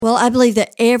Well, I believe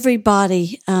that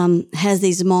everybody has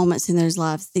these moments in their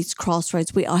lives, these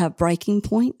crossroads. We all have breaking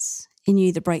points, and you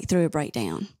either break through or break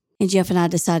down. And Jeff and I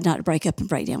decided not to break up and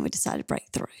break down. We decided to break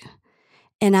through.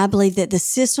 And I believe that the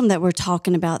system that we're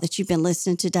talking about that you've been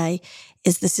listening today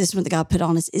is the system that God put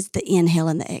on us, is the inhale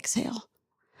and the exhale.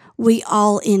 We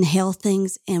all inhale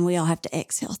things and we all have to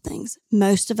exhale things.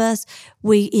 Most of us,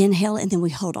 we inhale and then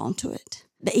we hold on to it.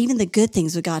 But even the good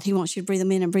things of God, He wants you to breathe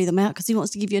them in and breathe them out because He wants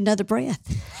to give you another breath.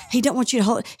 He don't want you to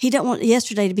hold. He don't want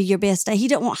yesterday to be your best day. He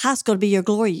don't want high school to be your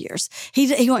glory years.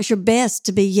 He wants your best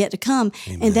to be yet to come.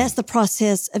 Amen. And that's the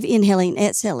process of inhaling and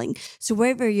exhaling. So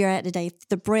wherever you're at today, if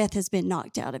the breath has been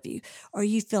knocked out of you, or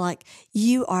you feel like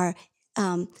you are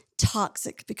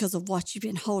toxic because of what you've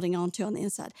been holding on to on the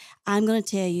inside, I'm going to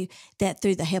tell you that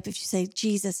through the help, if you say,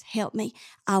 Jesus, help me,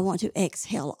 I want to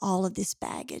exhale all of this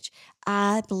baggage.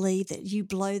 I believe that you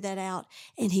blow that out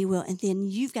and He will. And then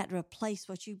you've got to replace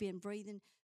what you've been breathing.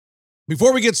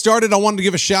 Before we get started, I wanted to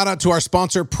give a shout out to our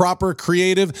sponsor, Proper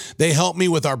Creative. They help me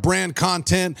with our brand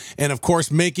content and, of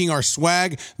course, making our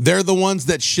swag. They're the ones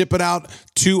that ship it out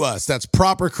to us. That's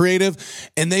Proper Creative.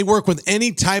 And they work with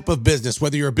any type of business,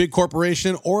 whether you're a big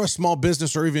corporation or a small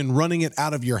business or even running it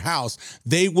out of your house.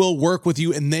 They will work with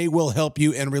you and they will help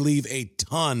you and relieve a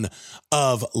ton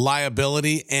of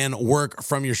liability and work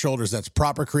from your shoulders. That's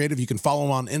Proper Creative. You can follow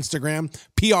them on Instagram,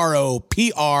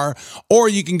 PROPR, or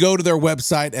you can go to their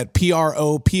website at PROPRLLC.com.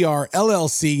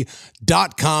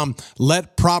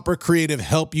 Let Proper Creative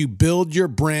help you build your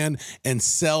brand and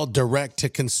sell direct to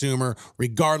consumer,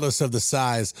 regardless of the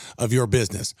size of your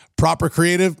business. Proper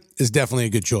Creative is definitely a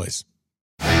good choice.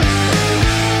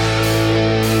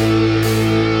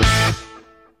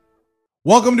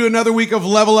 Welcome to another week of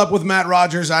Level Up with Matt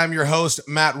Rogers. I'm your host,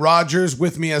 Matt Rogers.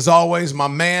 With me, as always, my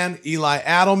man, Eli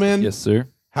Adelman. Yes, sir.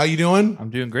 How you doing? I'm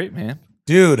doing great, man.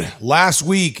 Dude, last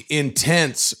week,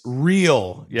 intense,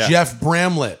 real. Yeah. Jeff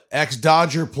Bramlett,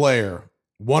 ex-Dodger player,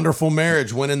 wonderful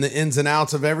marriage, went in the ins and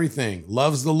outs of everything.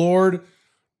 Loves the Lord,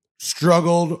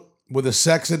 struggled with a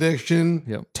sex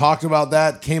addiction, talked about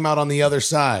that, came out on the other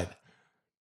side.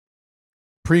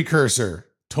 Precursor,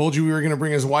 told you we were going to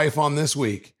bring his wife on this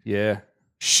week. Yeah.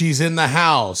 She's in the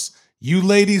house. You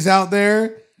ladies out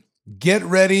there, get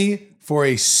ready for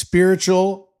a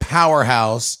spiritual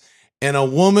powerhouse and a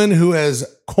woman who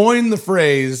has coined the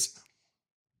phrase,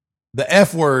 the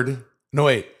F word. No,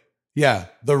 wait. Yeah,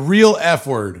 the real F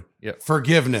word,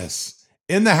 forgiveness.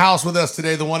 In the house with us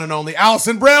today, the one and only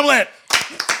Allison Bramlett.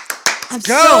 I'm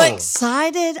so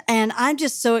excited, and I'm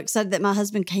just so excited that my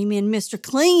husband came in. Mr.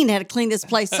 Clean had to clean this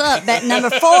place up. That number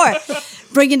 4,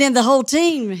 bringing in the whole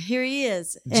team. Here he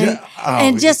is.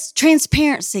 And just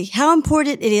transparency, how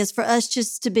important it is for us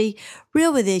just to be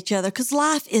real with each other, because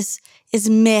life is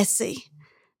messy,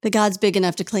 but God's big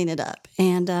enough to clean it up.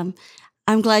 And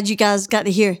I'm glad you guys got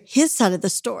to hear his side of the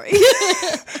story.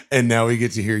 And now we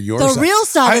get to hear your side. The real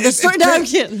side of the story. No, I'm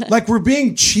kidding. Like, we're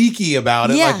being cheeky about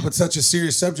it, like, with such a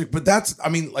serious subject. But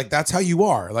that's how you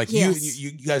are. Like,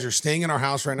 you guys are staying in our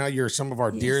house right now. You're some of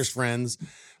our dearest friends.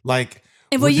 Like,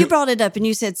 and you brought it up and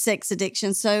you said sex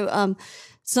addiction. So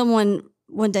someone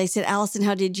one day said, Allison,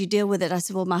 how did you deal with it? I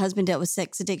said, well, my husband dealt with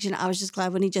sex addiction. I was just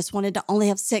glad when he just wanted to only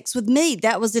have sex with me.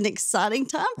 That was an exciting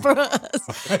time for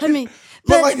us. I mean,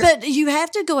 but you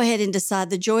have to go ahead and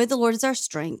decide the joy of the Lord is our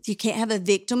strength. You can't have a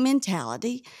victim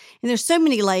mentality. And there's so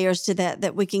many layers to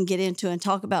that we can get into and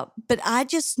talk about. But I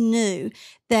just knew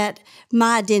that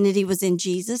my identity was in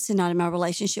Jesus and not in my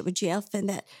relationship with Jeff, and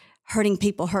that hurting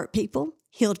people hurt people.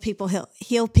 Healed people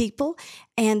heal people,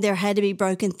 and there had to be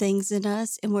broken things in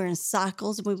us, and we're in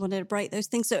cycles, and we wanted to break those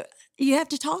things. So you have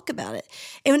to talk about it.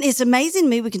 And it's amazing to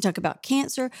me. We can talk about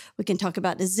cancer. We can talk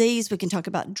about disease. We can talk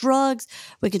about drugs.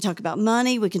 We can talk about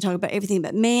money. We can talk about everything.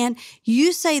 But man,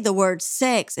 you say the word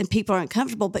sex and people are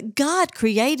uncomfortable, but God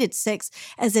created sex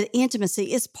as an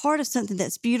intimacy. It's part of something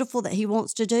that's beautiful that He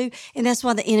wants to do. And that's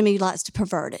why the enemy likes to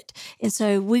pervert it. And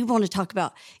so we want to talk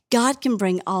about God can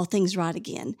bring all things right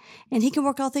again, and He can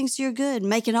work all things to your good,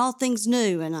 making all things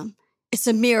new. And it's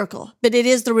a miracle, but it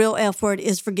is the real F word,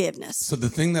 is forgiveness. So the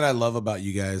thing that I love about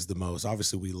you guys the most,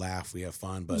 obviously we laugh, we have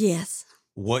fun, but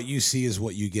what you see is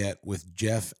what you get with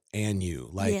Jeff and you.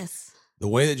 Like, the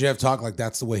way that Jeff talked, like,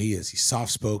 that's the way he is. He's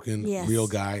soft-spoken, real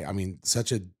guy. I mean,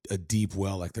 such a deep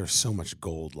well. Like, there's so much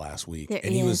gold last week.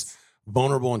 He was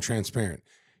vulnerable and transparent.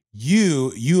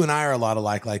 You and I are a lot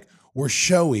alike. Like, we're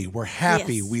showy, we're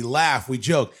happy, we laugh, we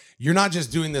joke. You're not just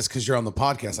doing this because you're on the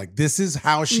podcast. Like, this is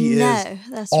how she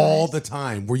is all the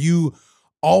time. Were you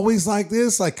always like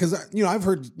this? Like, because, I've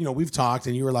heard, we've talked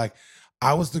and you were like,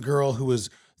 I was the girl who was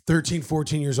 13,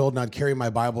 14 years old, and I'd carry my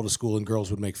Bible to school and girls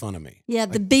would make fun of me. Yeah,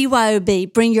 the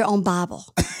BYOB, bring your own Bible.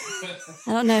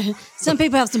 I don't know. Some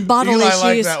people have some bottle Eli issues.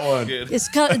 like that one. It's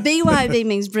called, BYOB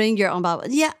means bring your own Bible.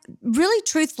 Yeah, really,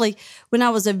 truthfully, when I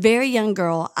was a very young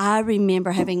girl, I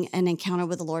remember having an encounter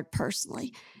with the Lord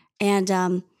personally.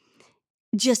 And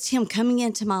just him coming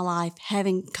into my life,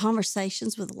 having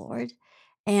conversations with the Lord.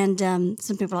 And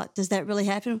some people are like, does that really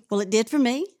happen? Well, it did for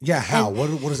me. Yeah, how?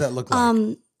 What does that look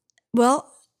like? Well,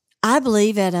 I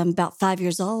believe at about 5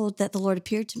 years old that the Lord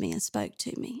appeared to me and spoke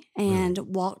to me and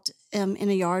walked in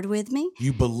a yard with me.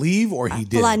 You believe or he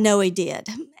did? Well, I know he did.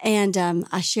 And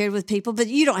I shared with people, but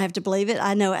you don't have to believe it.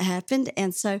 I know it happened.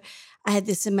 And so I had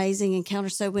this amazing encounter.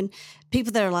 So when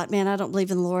people that are like, man, I don't believe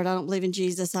in the Lord, I don't believe in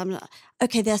Jesus, I'm not,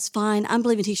 okay, that's fine. I'm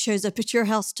believing he shows up at your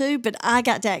house too, but I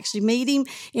got to actually meet him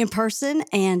in person.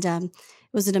 And it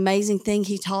was an amazing thing.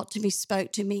 He talked to me,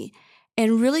 spoke to me.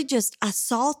 And really just, I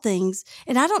saw things,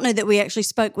 and I don't know that we actually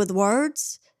spoke with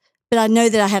words, but I know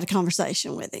that I had a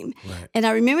conversation with him. Right. And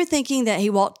I remember thinking that he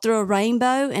walked through a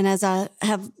rainbow, and as I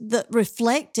have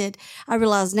reflected, I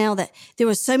realize now that there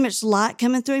was so much light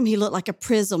coming through him, he looked like a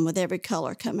prism with every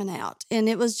color coming out. And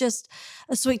it was just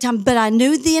a sweet time. But I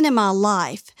knew then in my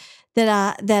life that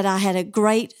I had a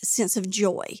great sense of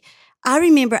joy. I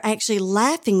remember actually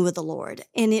laughing with the Lord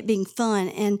and it being fun.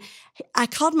 And I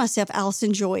called myself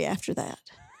Allison Joy after that.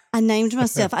 I named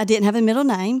myself. I didn't have a middle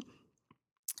name.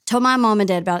 Told my mom and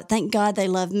dad about it. Thank God they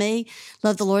love me,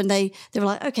 love the Lord. And they were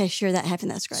like, okay, sure, that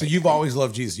happened. That's great. So you've always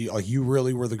loved Jesus. You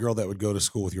really were the girl that would go to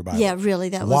school with your Bible. Yeah, really.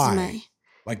 That Why? was me.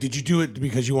 Like, did you do it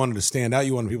because you wanted to stand out?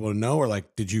 You wanted people to know? Or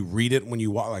like, did you read it when you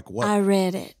walked? Like what? I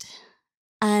read it.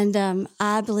 And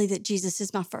I believe that Jesus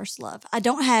is my first love. I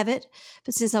don't have it,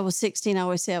 but since I was 16, I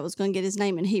always said I was going to get his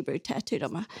name in Hebrew tattooed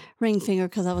on my ring finger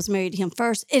because I was married to him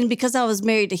first. And because I was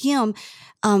married to him,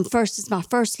 first is my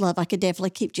first love, I could definitely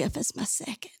keep Jeff as my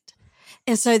second.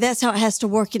 And so that's how it has to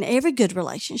work in every good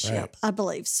relationship, right. I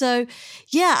believe. So,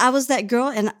 yeah, I was that girl,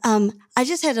 and I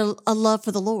just had a love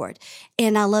for the Lord.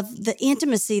 And I love the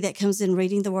intimacy that comes in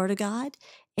reading the Word of God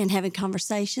and having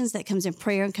conversations that comes in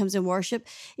prayer and comes in worship.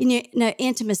 And you know,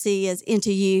 intimacy is into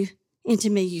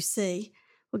me you see.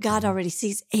 Well, God already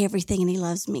sees everything and he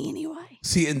loves me anyway.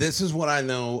 See, and this is what I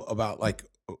know about, like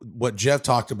what Jeff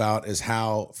talked about is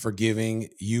how forgiving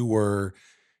you were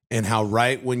and how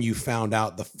right when you found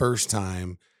out the first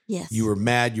time, yes, you were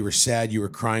mad, you were sad, you were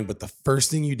crying, but the first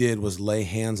thing you did was lay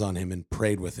hands on him and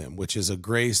prayed with him, which is a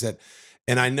grace that,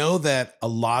 and I know that a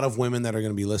lot of women that are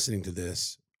going to be listening to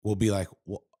this will be like,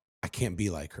 well, I can't be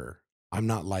like her. I'm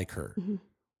not like her. Mm-hmm.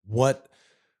 What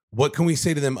can we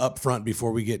say to them up front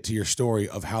before we get to your story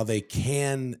of how they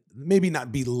can maybe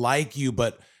not be like you,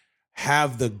 but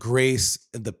have the grace,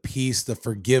 the peace, the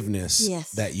forgiveness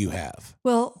yes. that you have?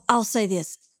 Well, I'll say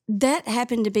this. That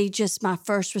happened to be just my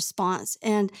first response.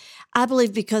 And I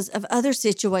believe because of other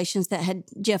situations that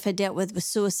Jeff had dealt with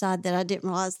suicide that I didn't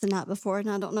realize the night before. And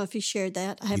I don't know if he shared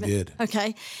that. I haven't. He did.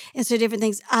 Okay. And so different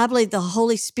things. I believe the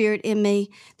Holy Spirit in me,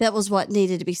 that was what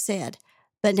needed to be said.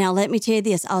 But now let me tell you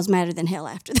this, I was madder than hell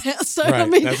after that. So right. I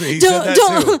mean, that's what he said that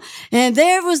too. And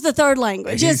there was the third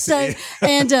language. And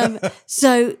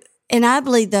I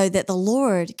believe though that the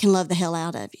Lord can love the hell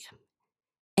out of you.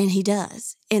 And he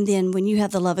does. And then when you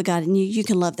have the love of God in you, you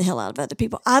can love the hell out of other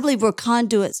people. I believe we're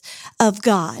conduits of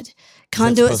God,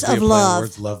 conduits of love.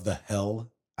 Words, love the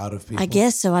hell out of people? I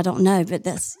guess so. I don't know, but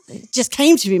it just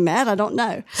came to me, Matt. I don't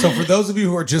know. So for those of you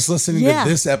who are just listening to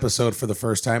this episode for the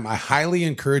first time, I highly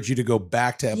encourage you to go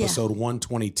back to episode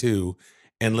 122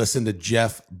 and listen to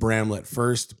Jeff Bramlett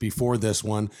first before this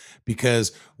one,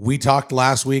 because we talked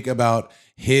last week about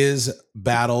his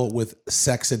battle with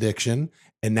sex addiction.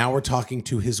 And now we're talking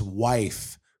to his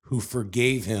wife who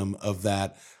forgave him of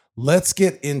that. Let's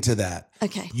get into that.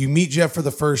 Okay. You meet Jeff for the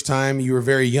first time. You were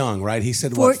very young, right? He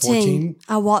said, 14?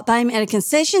 I walked by him at a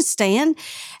concession stand.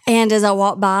 And as I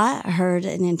walked by, I heard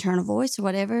an internal voice or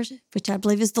whatever, which I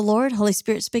believe is the Lord, Holy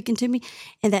Spirit speaking to me.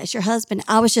 And that's your husband.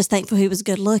 I was just thankful he was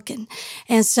good looking.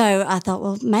 And so I thought,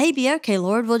 well, maybe, okay,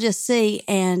 Lord, we'll just see.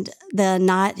 And the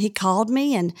night he called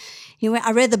me and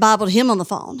I read the Bible to him on the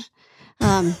phone.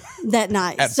 That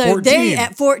night. At so 14.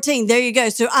 At 14, there you go.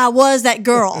 So I was that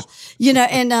girl,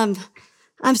 and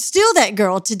I'm still that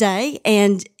girl today,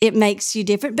 and it makes you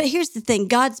different. But here's the thing.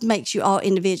 God makes you all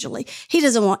individually. He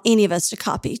doesn't want any of us to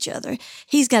copy each other.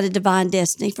 He's got a divine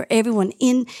destiny for everyone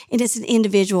and it's an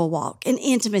individual walk, an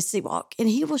intimacy walk, and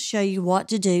he will show you what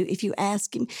to do if you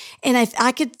ask him. And if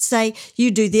I could say,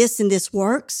 you do this and this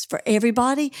works for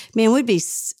everybody, man, we'd be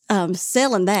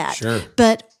selling that. Sure.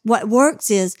 But what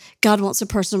works is God wants a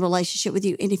personal relationship with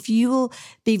you. And if you will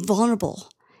be vulnerable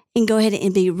and go ahead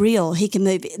and be real, he can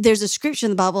move. There's a scripture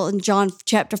in the Bible in John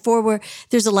chapter 4 where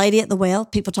there's a lady at the well.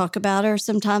 People talk about her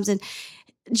sometimes, and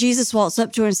Jesus walks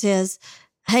up to her and says,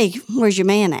 "Hey, where's your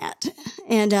man at?"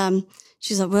 And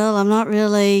she's like, "Well, I'm not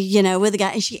really, with the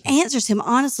guy." And she answers him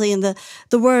honestly. In the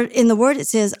word it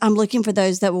says, "I'm looking for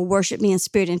those that will worship me in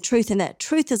spirit and truth." And that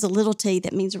truth is a little t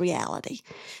that means reality.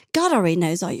 God already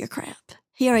knows all your crap.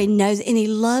 He already knows, and he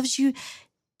loves you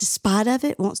despite of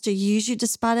it, wants to use you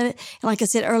despite of it. And like I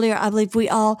said earlier, I believe we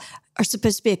all are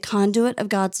supposed to be a conduit of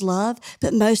God's love,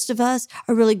 but most of us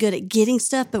are really good at getting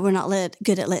stuff, but we're not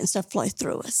good at letting stuff flow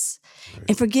through us. Right.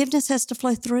 And forgiveness has to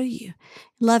flow through you.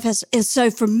 Love has, and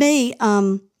so for me,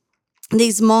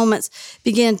 these moments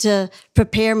begin to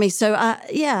prepare me. So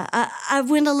I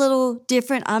went a little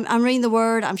different. I'm reading the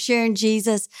word. I'm sharing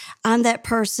Jesus. I'm that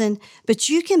person. But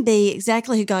you can be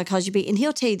exactly who God calls you to be. And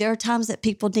he'll tell you there are times that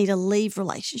people need to leave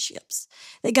relationships.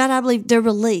 That God, I believe they're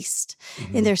released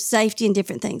in their safety and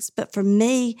different things. But for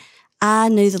me, I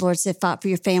knew the Lord said, fight for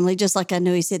your family, just like I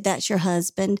knew he said, that's your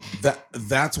husband.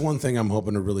 That's one thing I'm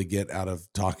hoping to really get out of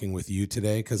talking with you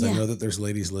today, because I know that there's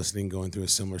ladies listening going through a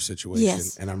similar situation.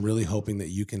 Yes. And I'm really hoping that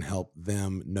you can help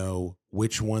them know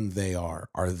which one they are.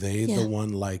 Are they the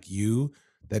one like you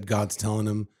that God's telling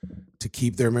them to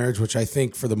keep their marriage, which I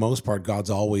think for the most part,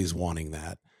 God's always wanting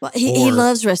that. Well, he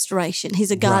loves restoration. He's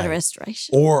a God of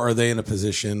restoration. Or are they in a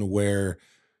position where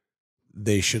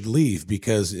they should leave?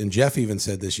 Because, and Jeff even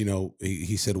said this,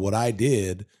 he said, what I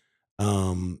did,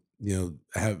 having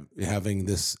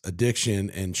this addiction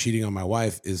and cheating on my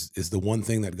wife is the one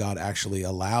thing that God actually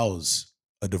allows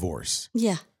a divorce.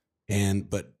 Yeah.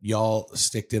 But y'all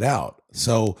sticked it out.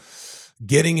 So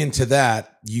getting into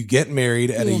that, you get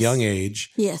married at a young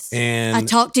age. Yes. And I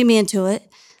talked him into it.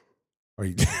 Are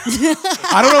you?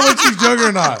 I don't know if she's joking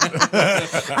or not.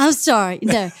 I'm sorry.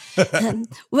 No,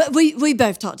 we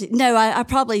both talked. No, I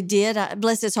probably did.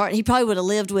 Bless his heart. He probably would have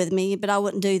lived with me, but I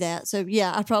wouldn't do that. So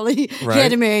yeah, I probably he had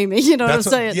to marry me. You know what I'm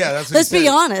saying? Yeah, that's what Let's be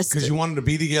honest. Because you wanted to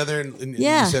be together, and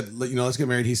you said, let's get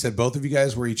married. He said both of you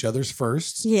guys were each other's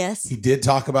first. Yes. He did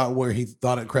talk about where he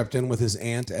thought it crept in with his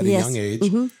aunt at a young age.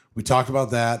 Mm-hmm. We talked about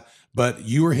that, but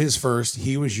you were his first.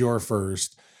 He was your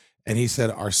first. And he said,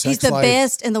 our sex life. He's the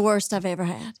best and the worst I've ever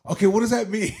had. Okay, what does that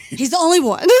mean? He's the only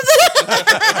one.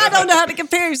 I don't know how to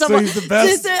compare him. So he's the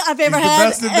best I've ever had.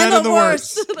 The best and the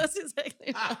worst. That's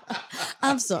exactly right.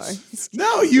 I'm sorry.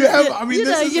 No, you have. I mean,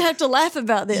 you have to laugh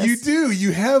about this. You do.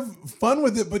 You have fun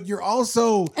with it, but you're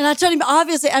also. And I told him,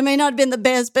 obviously, I may not have been the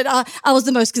best, but I was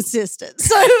the most consistent.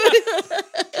 So.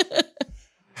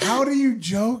 How do you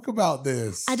joke about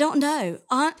this? I don't know.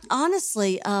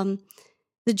 Honestly,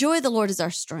 the joy of the Lord is our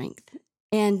strength.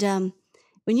 And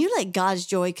when you let God's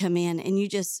joy come in and you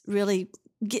just really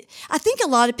I think a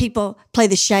lot of people play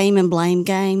the shame and blame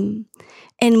game.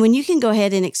 And when you can go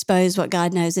ahead and expose what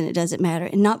God knows and it doesn't matter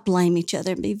and not blame each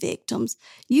other and be victims,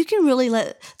 you can really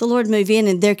let the Lord move in,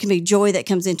 and there can be joy that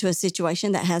comes into a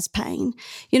situation that has pain.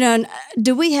 And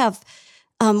do we have,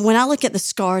 when I look at the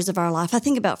scars of our life, I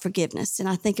think about forgiveness, and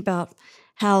I think about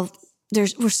how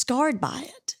we're scarred by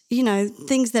it.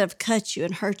 Things that have cut you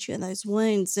and hurt you in those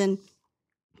wounds. And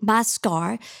my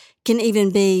scar can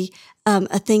even be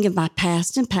a thing of my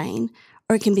past and pain,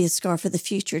 or it can be a scar for the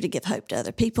future to give hope to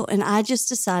other people. And I just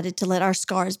decided to let our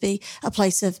scars be a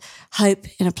place of hope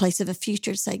and a place of a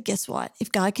future to say, guess what?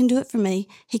 If God can do it for me,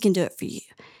 he can do it for you.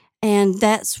 And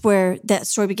that's where that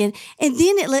story began. And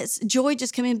then it lets joy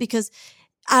just come in, because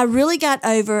I really got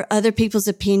over other people's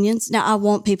opinions. Now, I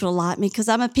want people to like me because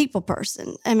I'm a people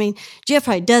person. I mean, Jeff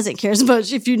probably doesn't care as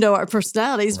much if you know our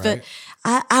personalities, right.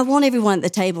 But I want everyone at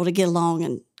the table to get along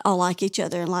and all like each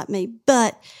other and like me.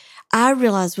 But I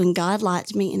realized when God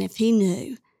liked me, and if he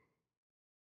knew,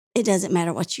 it doesn't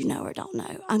matter what you know or don't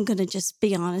know. I'm going to just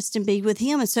be honest and be with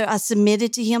him. And so I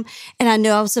submitted to him, and I knew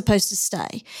I was supposed to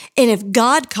stay. And if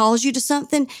God calls you to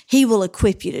something, he will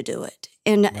equip you to do it.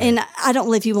 And right. And I don't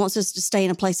believe he wants us to stay in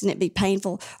a place and it be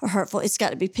painful or hurtful. It's got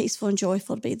to be peaceful and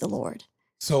joyful to be the Lord.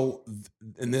 So,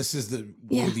 and this is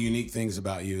one of the unique things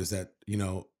about you is that,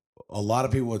 a lot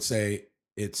of people would say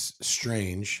it's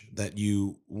strange that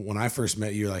when I first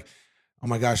met you, you're like, oh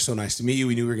my gosh, so nice to meet you.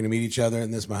 We knew we were going to meet each other.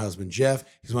 And this is my husband, Jeff.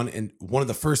 And one of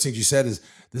the first things you said is,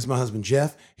 this is my husband,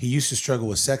 Jeff. He used to struggle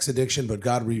with sex addiction, but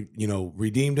God,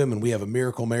 redeemed him, and we have a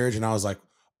miracle marriage. And I was like,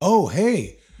 oh,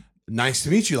 hey, nice to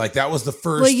meet you. Like, that was the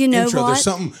first intro. What? There's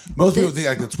something, most people think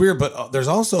like that's weird, but there's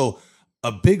also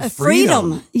a big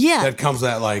freedom that comes with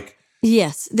that. Like,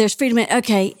 yes, there's freedom.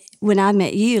 Okay. When I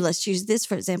met you, let's use this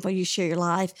for example. You share your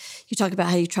life. You talk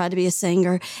about how you tried to be a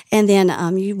singer, and then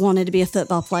you wanted to be a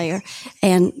football player.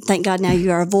 And thank God now you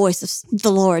are a voice of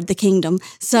the Lord, the kingdom.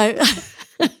 So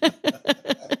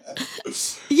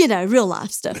real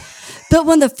life stuff. But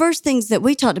one of the first things that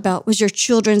we talked about was your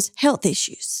children's health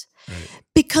issues. Right.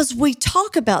 Because we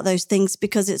talk about those things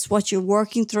because it's what you're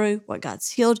working through, what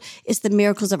God's healed. It's the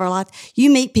miracles of our life. You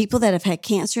meet people that have had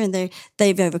cancer and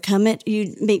they've overcome it.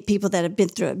 You meet people that have been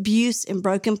through abuse in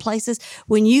broken places.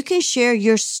 When you can share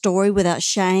your story without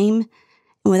shame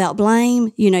and without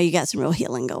blame, you got some real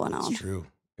healing going on. It's true.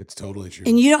 It's totally true.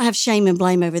 And you don't have shame and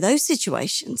blame over those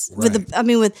situations. Right.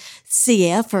 With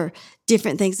CF or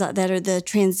different things like that, or the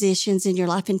transitions in your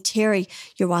life. And Terry,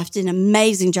 your wife, did an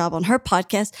amazing job on her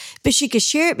podcast, but she could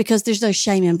share it because there's no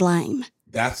shame and blame.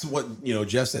 That's what,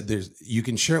 Jeff said. You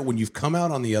can share it when you've come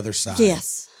out on the other side.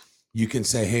 Yes. You can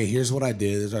say, hey, here's what I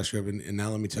did. This is what I screwed up, and now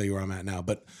let me tell you where I'm at now.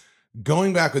 But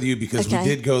going back with you, because we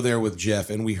did go there with Jeff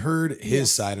and we heard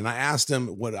his side, and I asked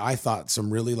him what I thought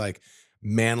some really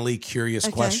manly, curious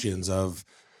questions of,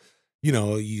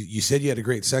 you said you had a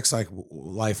great sex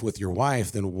life with your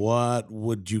wife, then what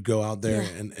would you go out there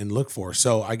and look for?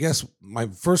 So I guess my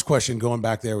first question going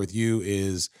back there with you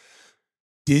is,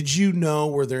 did you know,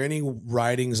 were there any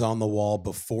writings on the wall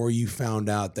before you found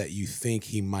out that you think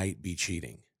he might be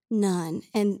cheating? None.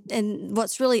 And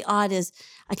what's really odd is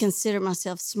I consider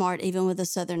myself smart even with a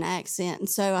Southern accent. And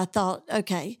so I thought,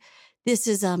 okay, this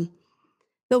is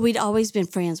but we'd always been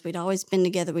friends. We'd always been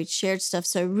together. We'd shared stuff.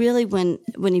 So really when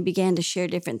he began to share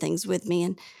different things with me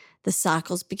and the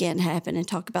cycles began to happen and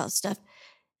talk about stuff,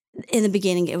 in the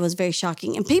beginning, it was very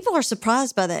shocking. And people are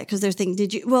surprised by that because they're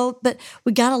thinking, but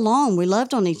we got along. We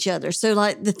loved on each other. So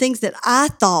the things that I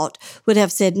thought would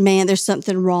have said, man, there's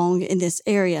something wrong in this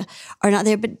area are not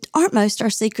there. But aren't most our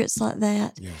secrets like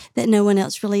that, that no one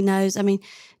else really knows? I mean,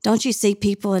 don't you see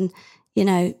people and,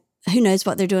 who knows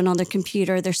what they're doing on their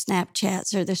computer, their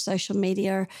Snapchats or their social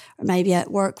media, or maybe at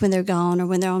work when they're gone or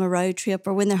when they're on a road trip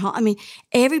or when they're home. I mean,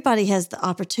 everybody has the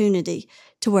opportunity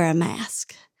to wear a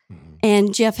mask. Mm-hmm.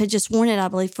 And Jeff had just worn it, I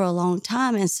believe, for a long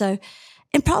time. And so,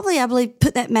 and probably, I believe,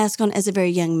 put that mask on as a very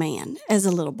young man, as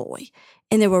a little boy.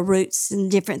 And there were roots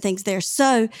and different things there.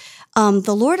 So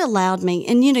the Lord allowed me,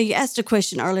 and you asked a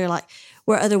question earlier,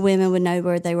 where other women would know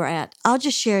where they were at. I'll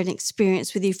just share an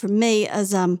experience with you. For me,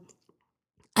 as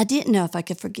I didn't know if I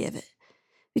could forgive it,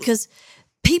 because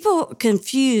people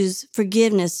confuse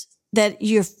forgiveness that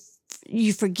you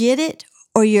forget it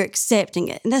or you're accepting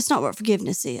it, and that's not what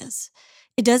forgiveness is.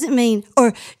 It doesn't mean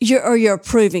or you're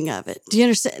approving of it. Do you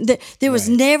understand? There was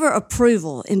never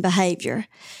approval in behavior,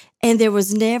 and there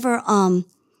was never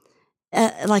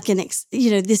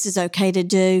this is okay to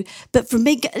do. But for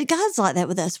me, God's like that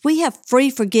with us. We have free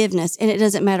forgiveness, and it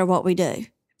doesn't matter what we do.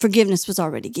 Forgiveness was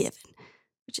already given.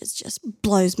 Which just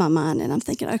blows my mind. And I'm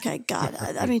thinking, okay, God,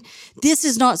 I mean, this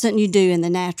is not something you do in the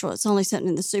natural. It's only something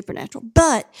in the supernatural.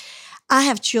 But I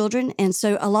have children. And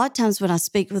so a lot of times when I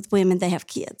speak with women, they have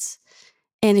kids.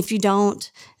 And if you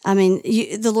don't, I mean,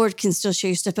 the Lord can still show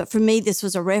you stuff. But for me, this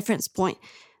was a reference point.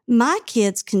 My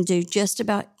kids can do just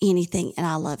about anything, and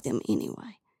I love them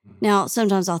anyway. Now,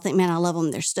 sometimes I'll think, man, I love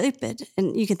them. They're stupid.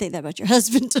 And you can think that about your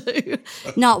husband too.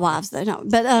 Not wives, though.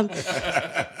 No.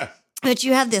 But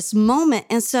you have this moment.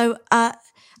 And so I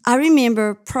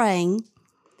remember praying,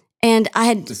 and I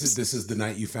had... This is the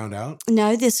night you found out?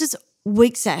 No, this is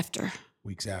weeks after.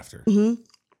 Weeks after. Mm-hmm.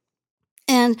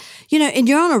 And, and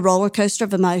you're on a roller coaster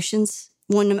of emotions.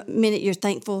 One minute you're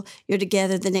thankful you're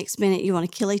together. The next minute you want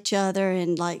to kill each other.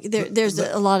 And there's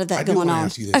a lot of that going on. I do want to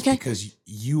ask you this because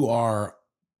you are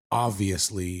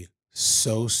obviously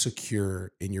so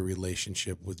secure in your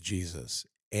relationship with Jesus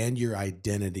and your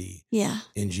identity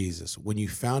in Jesus. When you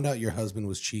found out your husband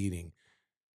was cheating,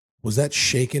 was that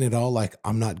shaken at all? Like,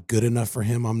 I'm not good enough for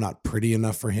him. I'm not pretty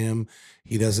enough for him.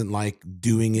 He doesn't like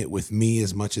doing it with me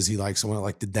as much as he likes someone.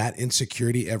 Like, did that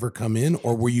insecurity ever come in?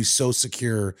 Or were you so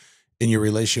secure in your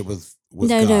relationship with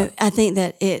God? No, I think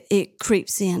that it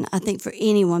creeps in, I think, for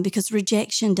anyone, because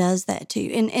rejection does that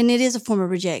too. And it is a form of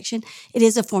rejection. It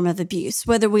is a form of abuse,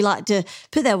 whether we like to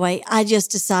put that way. I just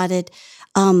decided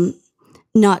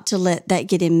not to let that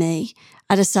get in me.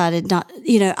 I decided not,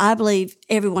 I believe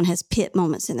everyone has pit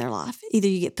moments in their life. Either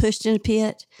you get pushed in a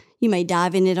pit, you may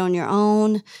dive in it on your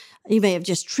own, you may have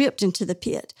just tripped into the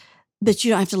pit, but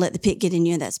you don't have to let the pit get in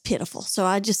you, and that's pitiful. So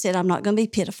I just said, I'm not going to be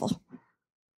pitiful.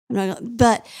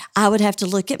 But I would have to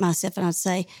look at myself and I'd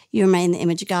say, you're made in the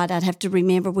image of God. I'd have to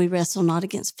remember we wrestle not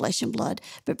against flesh and blood,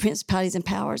 but principalities and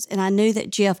powers. And I knew that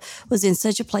Jeff was in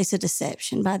such a place of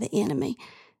deception by the enemy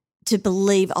to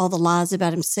believe all the lies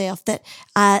about himself that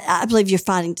I believe you're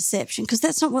fighting deception, because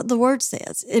that's not what the word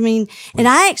says. I mean, and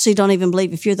I actually don't even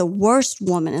believe if you're the worst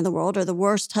woman in the world or the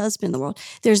worst husband in the world,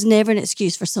 there's never an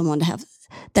excuse for someone to have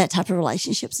that type of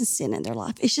relationships and sin in their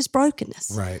life. It's just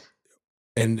brokenness. Right.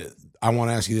 And I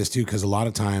want to ask you this too, because a lot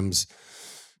of times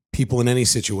people in any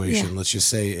situation, Yeah. let's just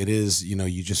say it is,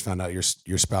 you just found out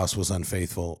your spouse was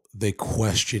unfaithful. They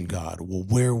question God. Well,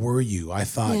 where were you? I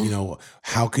thought, Yeah.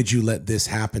 how could you let this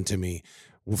happen to me?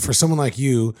 Well, for someone like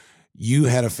you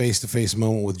had a face-to-face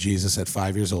moment with Jesus at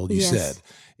 5 years old. Yes.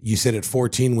 You said at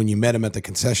 14 when you met him at the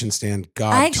concession stand,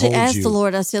 God I actually told asked you. the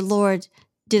Lord, I said, Lord,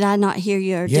 did I not hear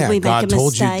you, or Yeah, did we make God a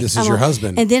told mistake? you this is your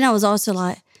husband. And then I was also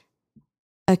like,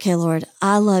 okay, Lord,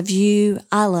 I love you.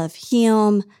 I love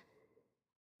him.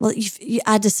 Well,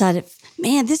 I decided,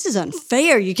 man, this is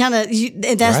unfair. And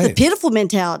that's the Right. pitiful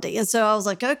mentality. And so I was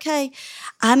like, okay,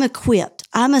 I'm equipped.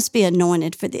 I must be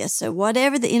anointed for this. So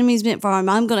whatever the enemy's meant for him,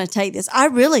 I'm going to take this. I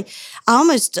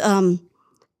almost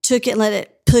took it and let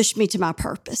it push me to my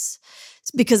purpose,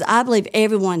 because I believe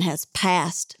everyone has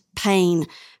past pain,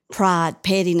 pride,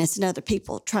 pettiness, and other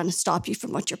people trying to stop you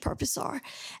from what your purpose are.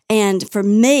 And for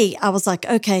me, I was like,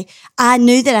 okay, I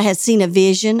knew that I had seen a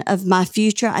vision of my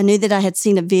future. I knew that I had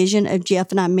seen a vision of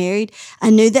Jeff and I married. I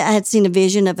knew that I had seen a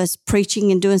vision of us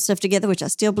preaching and doing stuff together, which I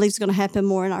still believe is going to happen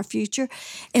more in our future.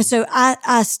 And so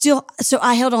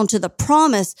I held on to the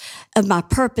promise of my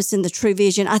purpose and the true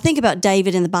vision. I think about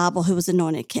David in the Bible, who was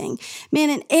anointed king. Man,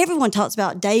 and everyone talks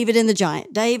about David and the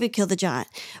giant. David killed the giant.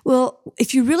 Well,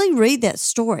 if you really read that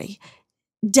story,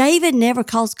 David never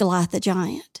calls Goliath a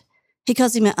giant. He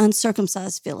calls him an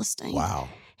uncircumcised Philistine. Wow.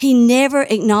 He never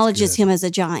acknowledges him as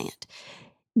a giant.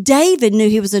 David knew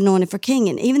he was anointed for king,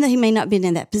 and even though he may not have been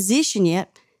in that position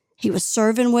yet, he was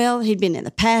serving well. He'd been in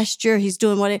the pasture. He's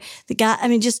doing whatever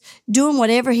just doing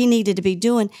whatever he needed to be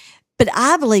doing. But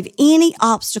I believe any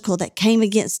obstacle that came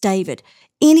against David,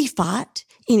 any fight,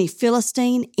 any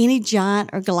Philistine, any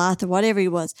giant or Goliath or whatever he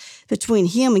was, between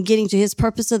him and getting to his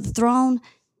purpose of the throne,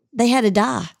 they had to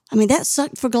die. That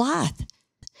sucked for Goliath,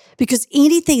 because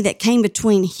anything that came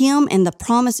between him and the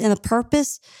promise and the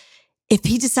purpose, if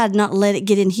he decided not to let it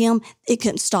get in him, it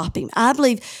couldn't stop him. I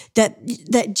believe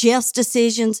that Jeff's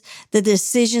decisions, the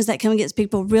decisions that come against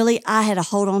people, really, I had to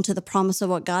hold on to the promise of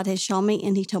what God has shown me,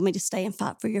 and he told me to stay and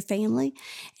fight for your family.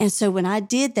 And so when I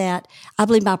did that, I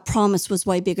believe my promise was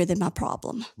way bigger than my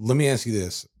problem. Let me ask you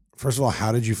this. First of all,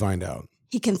 how did you find out?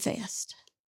 He confessed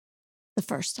the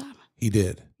first time. He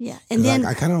did. Yeah. And then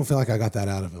I kind of don't feel like I got that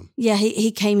out of him. Yeah,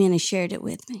 he came in and shared it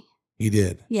with me. He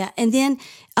did. Yeah. And then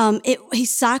he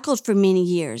cycled for many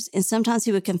years. And sometimes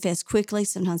he would confess quickly.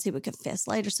 Sometimes he would confess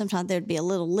later. Sometimes there'd be a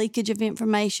little leakage of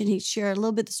information. He'd share a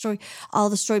little bit of the story, all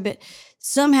the story. But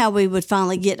somehow we would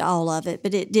finally get all of it.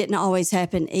 But it didn't always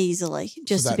happen easily,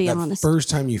 just to be honest. First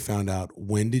time you found out,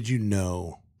 when did you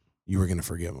know you were going to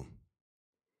forgive him?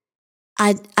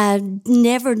 I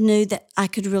never knew that I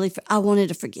could really, I wanted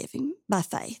to forgive him by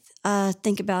faith. I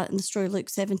think about it in the story of Luke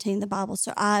 17, the Bible.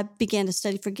 So I began to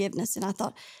study forgiveness, and I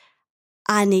thought,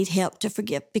 I need help to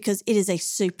forgive, because it is a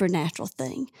supernatural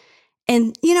thing.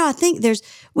 And, I think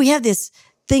we have this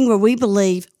thing where we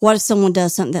believe, what if someone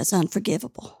does something that's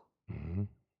unforgivable? Mm-hmm.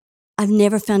 I've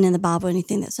never found in the Bible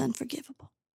anything that's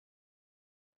unforgivable.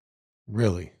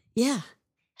 Really? Yeah.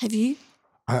 Have you?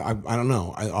 I don't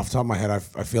know. Off the top of my head, I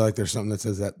feel like there's something that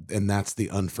says that, and that's the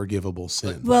unforgivable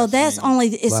sin. Well,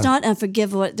 it's not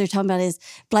unforgivable. What they're talking about is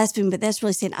blasphemy, but that's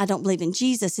really saying, I don't believe in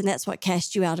Jesus, and that's what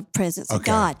cast you out of the presence of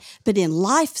God. But in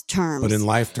life terms,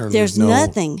 there's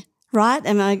nothing, right?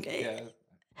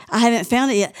 I haven't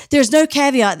found it yet. There's no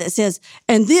caveat that says,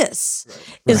 and this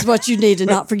is what you need to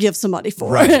not forgive somebody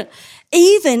for. Right.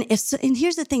 Even if, and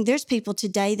here's the thing, there's people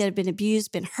today that have been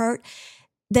abused, been hurt,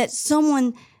 that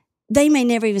they may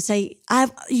never even say,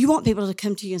 you want people to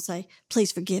come to you and say,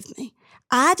 please forgive me.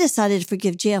 I decided to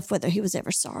forgive Jeff whether he was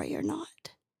ever sorry or not.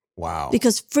 Wow.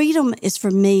 Because freedom is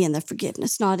for me in the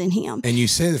forgiveness, not in him. And you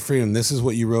say the freedom, this is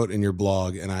what you wrote in your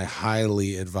blog, and I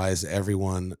highly advise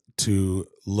everyone to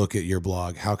look at your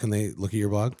blog. How can they look at your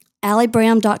blog?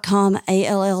 AllieBram.com,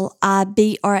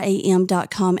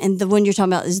 ALLIBRAM.com. And the one you're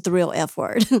talking about is the real F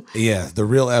word. Yeah, the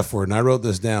real F word. And I wrote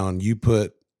this down. You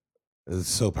put, it's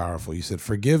so powerful. You said,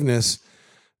 forgiveness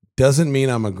doesn't mean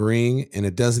I'm agreeing, and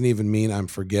it doesn't even mean I'm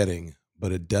forgetting,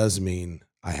 but it does mean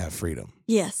I have freedom.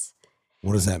 Yes.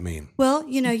 What does that mean? Well,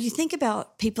 you think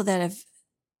about people that have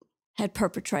had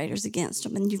perpetrators against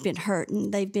them, and you've been hurt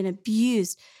and they've been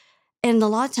abused. And a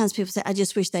lot of times people say, I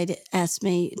just wish they'd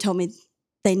told me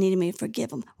they needed me to forgive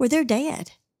them. Well, they're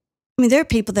dead. There are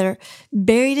people that are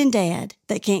buried in dead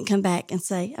that can't come back and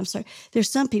say, I'm sorry. There's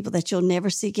some people that you'll never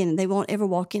see again, and they won't ever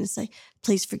walk in and say,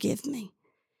 please forgive me.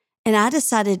 And I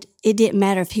decided it didn't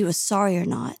matter if he was sorry or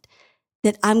not,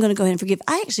 that I'm going to go ahead and forgive.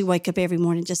 I actually wake up every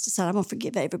morning just decide I'm going to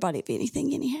forgive everybody of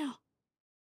anything, anyhow.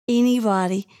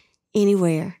 Anybody,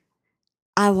 anywhere.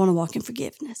 I want to walk in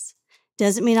forgiveness.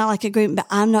 Doesn't mean I like agreement, but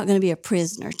I'm not going to be a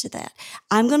prisoner to that.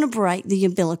 I'm going to break the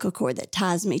umbilical cord that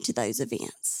ties me to those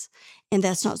events. And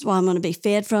that's not what I'm going to be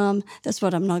fed from. That's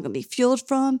what I'm not going to be fueled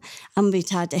from. I'm going to be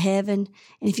tied to heaven.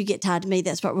 And if you get tied to me,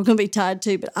 that's what we're going to be tied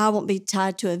to. But I won't be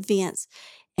tied to events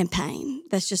and pain.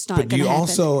 That's just not going to happen. But do you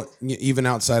also, even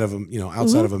outside of a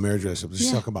marriage relationship,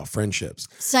 just talk about friendships.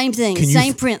 Same thing,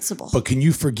 same principle. But can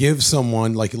you forgive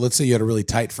someone? Like, let's say you had a really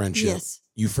tight friendship. Yes.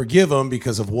 You forgive them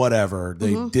because of whatever.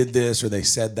 They did this or they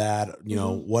said that,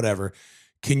 whatever.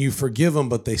 Can you forgive them,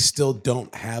 but they still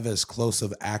don't have as close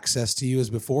of access to you as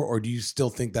before? Or do you still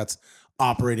think that's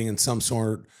operating in some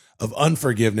sort of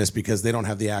unforgiveness because they don't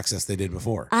have the access they did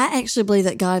before? I actually believe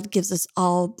that God gives us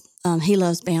all, he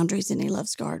loves boundaries and he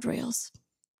loves guardrails.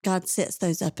 God sets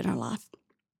those up in our life.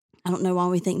 I don't know why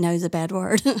we think no is a bad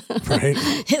word. Right.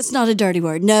 It's not a dirty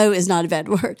word. No is not a bad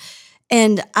word.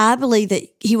 And I believe that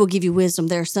he will give you wisdom.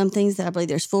 There are some things that I believe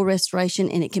there's full restoration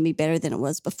and it can be better than it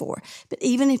was before. But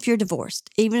even if you're divorced,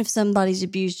 even if somebody's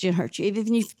abused you and hurt you, even if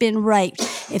you've been raped,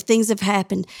 if things have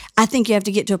happened, I think you have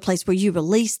to get to a place where you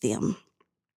release them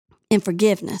in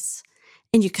forgiveness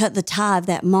and you cut the tie of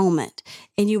that moment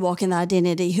and you walk in the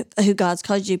identity who God's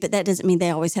called you. But that doesn't mean they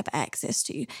always have access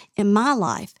to you. In my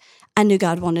life, I knew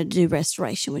God wanted to do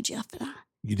restoration with Jeff and I.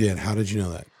 You did. How did you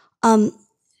know that?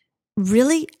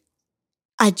 Really,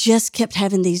 I just kept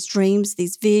having these dreams,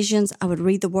 these visions. I would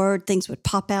read the word, things would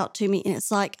pop out to me. And it's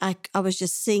like I was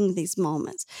just seeing these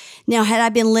moments. Now, had I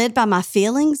been led by my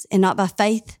feelings and not by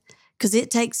faith, because it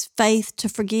takes faith to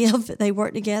forgive, they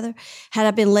work together. Had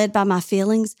I been led by my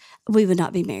feelings, we would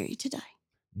not be married today.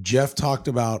 Jeff talked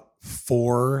about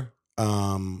four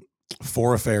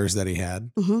affairs that he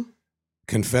had,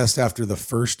 confessed after the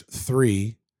first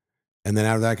three. And then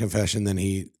after that confession, then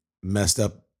he messed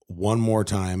up one more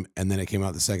time, and then it came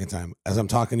out the second time. As I'm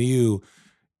talking to you,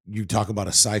 you talk about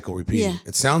a cycle repeating. Yeah.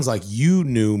 It sounds like you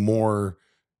knew more.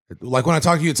 Like when I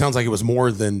talk to you, it sounds like it was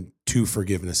more than two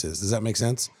forgivenesses. Does that make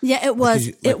sense? Yeah, it was.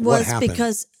 It was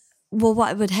because, well,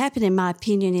 what would happen, in my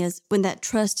opinion, is when that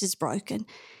trust is broken,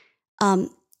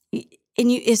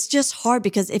 it's just hard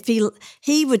because if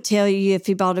he would tell you if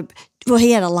he bought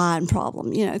he had a lying problem,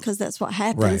 because that's what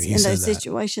happens in those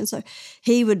situations. So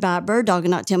he would buy a bird dog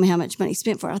and not tell me how much money he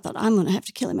spent for it. I thought, I'm going to have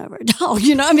to kill him over a dog,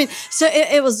 So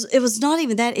it was not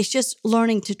even that. It's just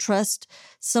learning to trust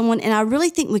someone. And I really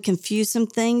think we confuse some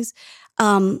things.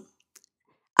 I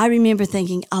remember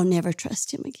thinking, I'll never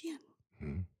trust him again.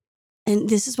 Mm-hmm. And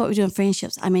this is what we do in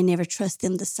friendships. I may never trust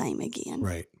them the same again.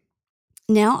 Right.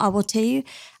 Now, I will tell you,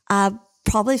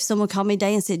 probably if someone called me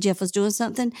today and said Jeff was doing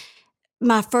something,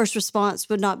 my first response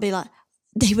would not be like,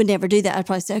 they would never do that. I'd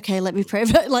probably say, okay, let me pray.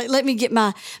 Let me get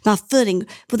my footing.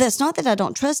 Well, that's not that I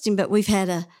don't trust him, but we've had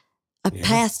a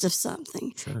past of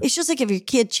something. Sure. It's just like if your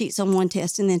kid cheats on one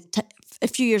test and then a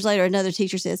few years later, another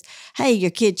teacher says, hey,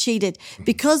 your kid cheated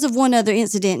because of one other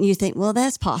incident. And you think, well,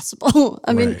 that's possible.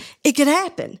 I mean, it could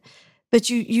happen, but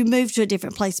you move to a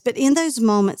different place. But in those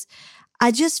moments,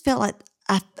 I just felt like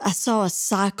I saw a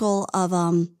cycle of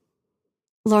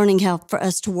learning how for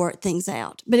us to work things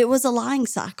out. But it was a lying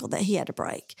cycle that he had to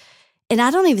break. And I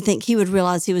don't even think he would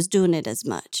realize he was doing it as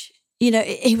much.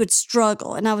 He would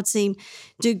struggle, and I would see him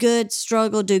do good,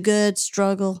 struggle,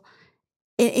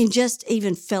 and just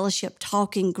even fellowship,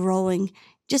 talking, growing,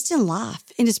 just in life,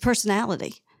 in his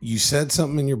personality. You said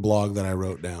something in your blog that I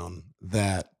wrote down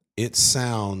that it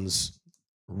sounds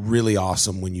really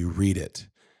awesome when you read it.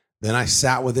 Then I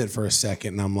sat with it for a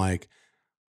second, and I'm like,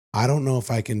 I don't know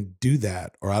if I can do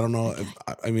that. Or I don't know.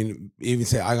 Even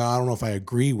say, I don't know if I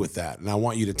agree with that. And I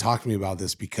want you to talk to me about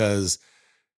this because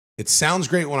it sounds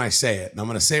great when I say it. And I'm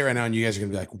going to say it right now. And you guys are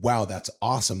going to be like, wow, that's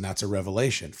awesome. That's a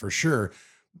revelation for sure.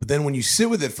 But then when you sit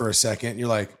with it for a second, you're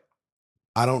like,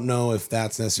 I don't know if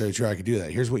that's necessarily true. I could do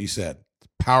that. Here's what you said. It's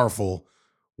powerful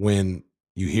when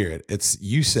you hear it.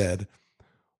 You said,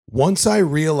 once I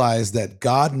realized that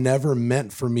God never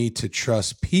meant for me to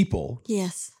trust people.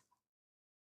 Yes.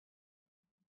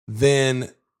 Then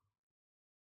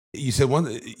you said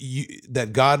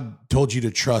that God told you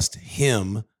to trust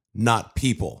him, not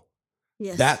people.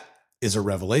 Yes. That is a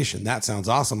revelation. That sounds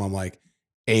awesome. I'm like,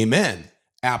 amen.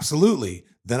 Absolutely.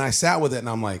 Then I sat with it and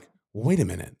I'm like, well, wait a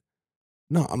minute.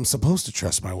 No, I'm supposed to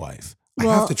trust my wife. I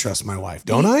have to trust my wife,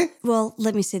 don't I? Well,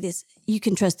 let me say this. You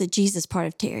can trust the Jesus part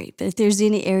of Terry, but if there's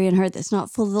any area in her that's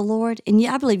not full of the Lord, and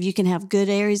I believe you can have good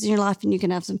areas in your life and you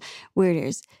can have some weird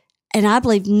areas. And I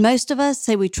believe most of us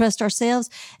say we trust ourselves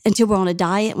until we're on a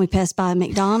diet and we pass by a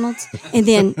McDonald's, and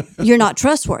then you're not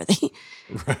trustworthy.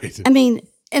 Right. I mean,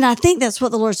 and I think that's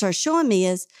what the Lord starts showing me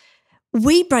is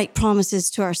we break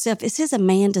promises to ourselves. It says a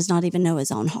man does not even know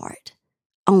his own heart.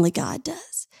 Only God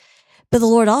does. But the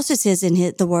Lord also says in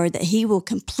the word that he will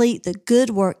complete the good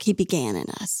work he began in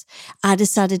us. I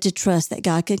decided to trust that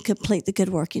God could complete the good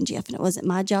work in Jeff, and it wasn't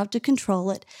my job to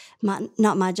control it,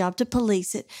 not my job to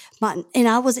police it. And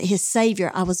I wasn't his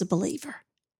savior. I was a believer.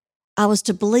 I was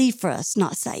to believe for us,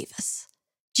 not save us.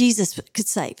 Jesus could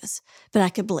save us, but I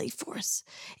could believe for us.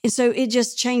 And so it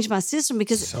just changed my system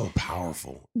because so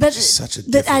powerful. But just such a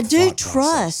but I do thought process.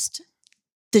 trust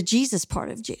the Jesus part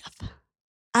of Jeff.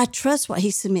 I trust what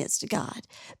he submits to God.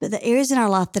 But the areas in our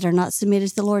life that are not submitted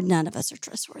to the Lord, none of us are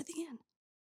trustworthy in.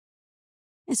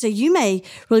 And so you may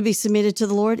really be submitted to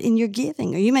the Lord in your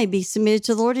giving, or you may be submitted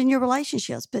to the Lord in your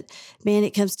relationships. But man,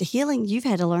 it comes to healing, you've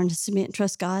had to learn to submit and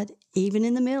trust God, even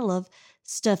in the middle of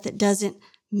stuff that doesn't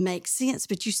make sense.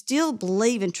 But you still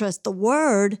believe and trust the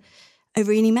word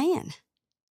over any man.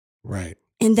 Right.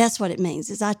 And that's what it means,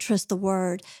 is I trust the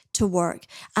word to work.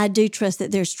 I do trust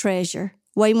that there's treasure.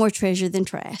 Way more treasure than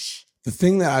trash. The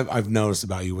thing that I've noticed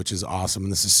about you, which is awesome,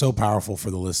 and this is so powerful for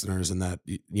the listeners, and that,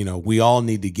 you know, we all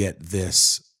need to get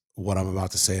this, what I'm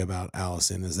about to say about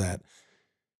Allison, is that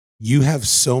you have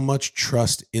so much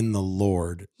trust in the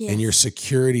Lord, Yes. and your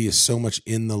security is so much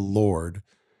in the Lord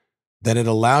that it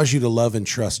allows you to love and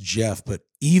trust Jeff. But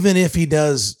even if he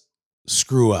does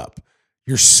screw up,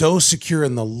 you're so secure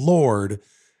in the Lord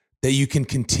that you can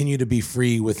continue to be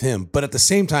free with him. But at the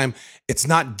same time, it's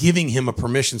not giving him a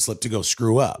permission slip to go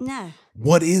screw up. No.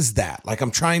 What is that? Like,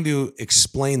 I'm trying to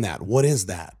explain that. What is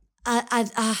that? I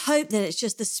hope that it's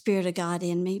just the Spirit of God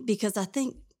in me, because I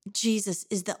think Jesus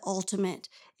is the ultimate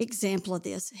example of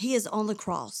this. He is on the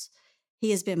cross. He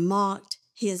has been mocked.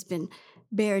 He has been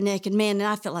bare naked. Man, and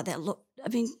I feel like that. Look, I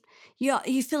mean,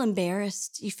 you feel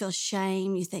embarrassed. You feel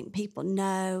shame. You think people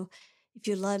know. If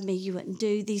you love me, you wouldn't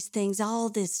do these things, all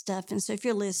this stuff. And so if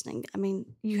you're listening, I mean,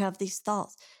 you have these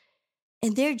thoughts.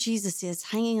 And there Jesus is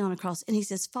hanging on a cross, and he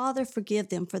says, Father, forgive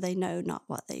them, for they know not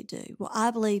what they do. Well,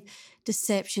 I believe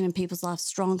deception in people's lives,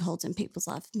 strongholds in people's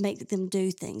lives, make them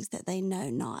do things that they know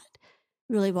not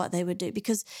really what they would do.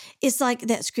 Because it's like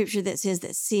that scripture that says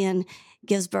that sin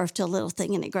gives birth to a little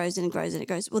thing, and it grows and it grows and it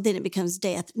grows. Well, then it becomes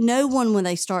death. No one, when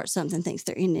they start something, thinks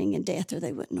they're ending in death, or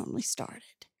they wouldn't normally start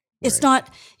it. It's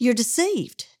not, you're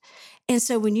deceived. And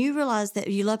so when you realize that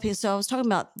you love people, so I was talking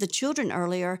about the children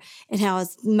earlier and how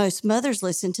most mothers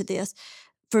listen to this.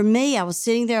 For me, I was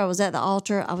sitting there, I was at the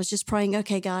altar, I was just praying,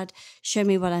 okay, God, show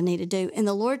me what I need to do. And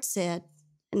the Lord said,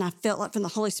 and I felt like from the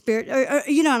Holy Spirit,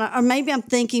 or maybe I'm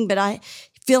thinking, but I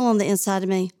feel on the inside of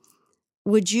me,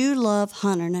 would you love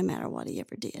Hunter no matter what he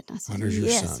ever did? And I said, Hunter's your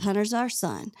yes, son. Hunter's our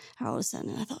son, our oldest son.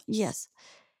 And I thought, yes.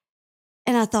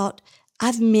 And I thought,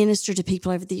 I've ministered to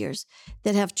people over the years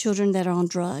that have children that are on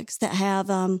drugs, that have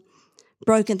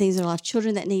broken things in their life,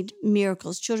 children that need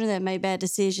miracles, children that have made bad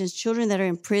decisions, children that are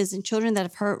in prison, children that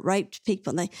have hurt, raped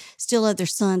people, and they still love their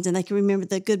sons, and they can remember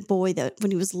the good boy that when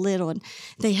he was little, and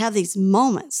they have these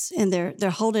moments, and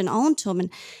they're holding on to them. And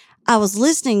I was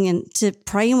listening and to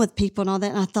praying with people and all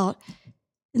that, and I thought,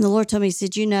 and the Lord told me, he said,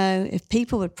 if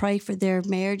people would pray for their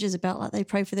marriages about like they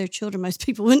pray for their children, most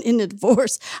people wouldn't end a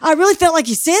divorce. I really felt like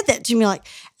he said that to me, like,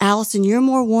 Allison, you're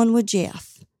more one with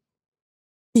Jeff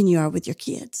than you are with your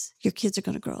kids. Your kids are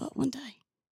going to grow up one day.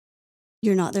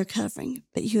 You're not their covering,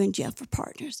 but you and Jeff are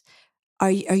partners. Are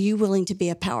you willing to be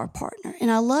a power partner? And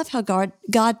I love how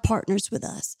God partners with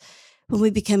us when we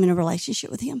become in a relationship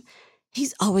with him.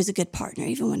 He's always a good partner,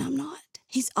 even when I'm not.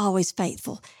 He's always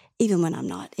faithful, even when I'm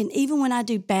not. And even when I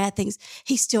do bad things,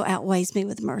 he still outweighs me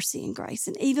with mercy and grace.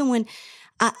 And even when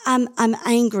I'm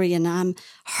angry and I'm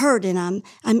hurt and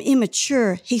I'm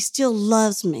immature, he still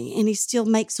loves me and he still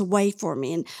makes a way for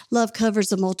me. And love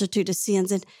covers a multitude of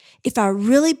sins. And if I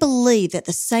really believe that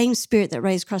the same Spirit that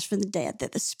raised Christ from the dead,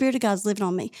 that the Spirit of God's living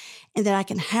on me, and that I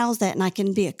can house that and I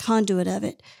can be a conduit of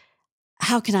it,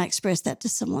 how can I express that to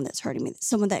someone that's hurting me,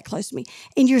 someone that close to me?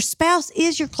 And your spouse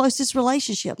is your closest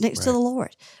relationship next to the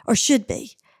Lord, or should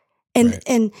be.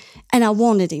 And I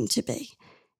wanted him to be.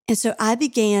 And so I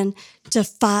began to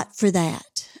fight for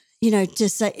that, to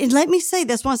say, and let me say,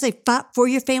 that's why I say fight for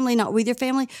your family, not with your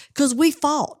family, because we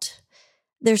fought.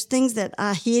 There's things that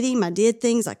I hit him, I did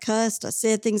things, I cussed, I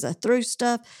said things, I threw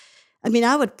stuff. I mean,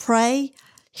 I would pray,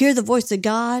 hear the voice of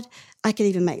God. I could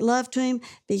even make love to him,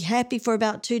 be happy for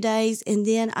about 2 days, and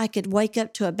then I could wake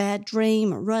up to a bad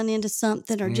dream or run into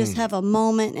something or just have a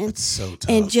moment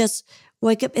and just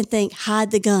wake up and think,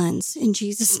 hide the guns in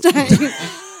Jesus' name.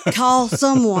 Call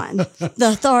someone, the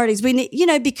authorities. We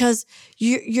need, because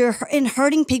you're and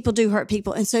hurting people do hurt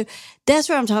people. And so that's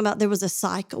what I'm talking about. There was a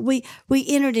cycle. We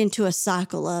entered into a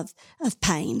cycle of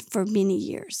pain for many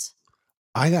years.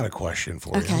 I got a question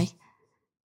for you. Okay.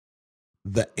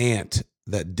 The aunt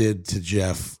that did to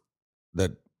Jeff,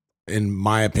 that in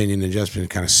my opinion, and Justin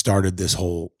kind of started this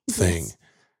whole thing. Yes.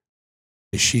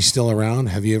 Is she still around?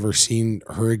 Have you ever seen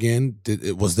her again?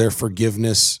 Was there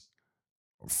forgiveness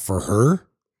for her?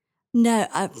 No,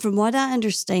 from what I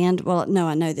understand, well, no,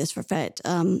 I know this for a fact.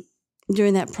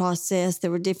 During that process,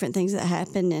 there were different things that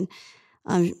happened,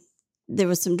 and there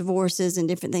was some divorces and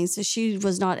different things. So she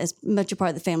was not as much a part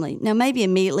of the family. Now, maybe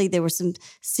immediately there was some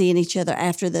seeing each other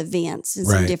after the events and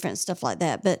some different stuff like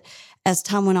that. But as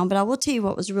time went on, but I will tell you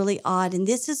what was really odd, and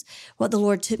this is what the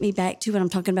Lord took me back to when I'm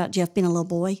talking about Jeff being a little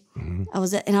boy. Mm-hmm. I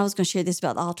was going to share this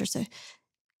about the altar. So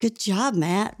good job,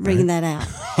 Matt, bringing that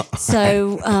out.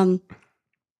 So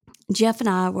Jeff and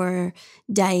I were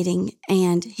dating,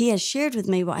 and he had shared with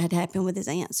me what had happened with his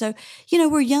aunt. So,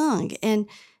 we're young, and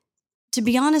to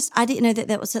be honest, I didn't know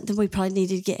that was something we probably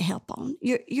needed to get help on.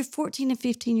 You're 14 and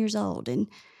 15 years old, and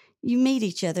you meet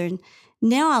each other. And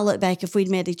now I look back, if we'd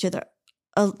met each other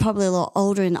probably a little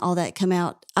older and all that come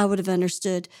out, I would have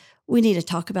understood we need to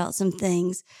talk about some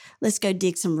things. Let's go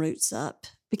dig some roots up,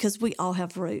 because we all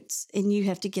have roots, and you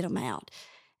have to get them out.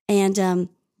 And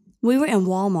we were in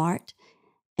Walmart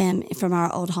from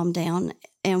our old home down,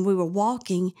 and we were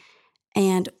walking,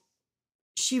 and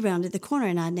she rounded the corner,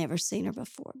 and I'd never seen her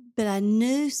before. But I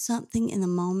knew something in the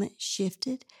moment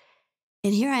shifted.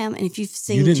 And here I am. And if you've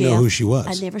seen You didn't Jeff, know who she was.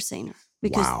 I'd never seen her,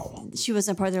 because she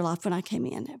wasn't a part of their life when I came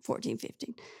in at 14,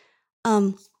 15.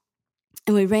 And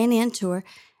we ran into her.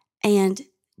 And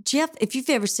Jeff, if you've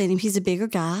ever seen him, he's a bigger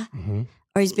guy,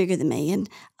 or he's bigger than me. And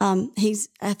he's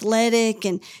athletic.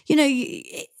 And,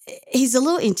 he's a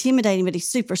little intimidating, but he's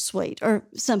super sweet. Or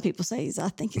some people say I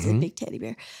think he's a big teddy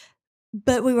bear.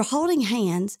 But we were holding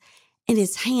hands, and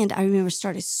his hand, I remember,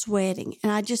 started sweating.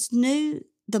 And I just knew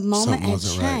the moment had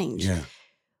changed. Right. Yeah.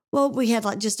 Well, we had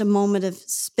just a moment of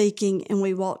speaking, and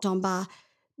we walked on by.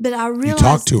 But I realized— You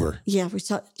talked to her? Yeah, we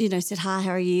talked, said, hi,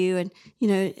 how are you? And,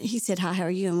 he said, hi, how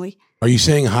are you? And we— Are you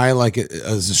saying hi like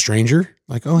as a stranger?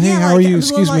 Like, oh, hey, how are you?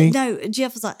 Excuse me. No,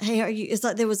 Jeff was like, hey, how are you? It's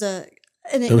like there was an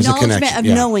There was acknowledgement of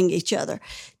knowing each other.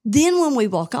 Then when we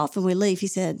walk off and we leave, he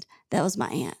said, that was my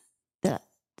aunt that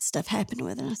stuff happened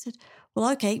with. And I said,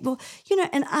 well, okay. Well,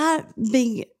 and I,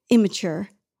 being immature.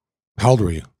 How old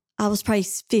were you? I was probably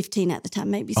 15 at the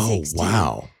time, maybe 16. Oh,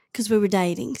 wow. Because we were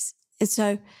dating. And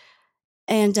so,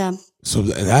 so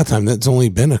at that time, that's only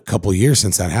been a couple of years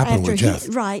since that happened with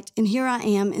Jeff. Right. And here I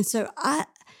am. And so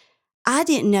I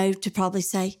didn't know to probably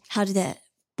say,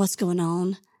 what's going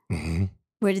on? Mm-hmm.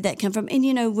 Where did that come from?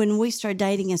 And, when we started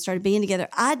dating and started being together,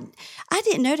 I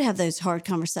didn't know to have those hard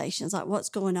conversations, like what's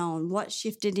going on, what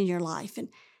shifted in your life. And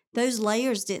those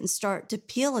layers didn't start to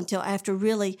peel until after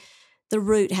really the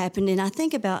root happened. And I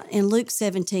think about in Luke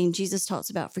 17, Jesus talks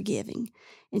about forgiving,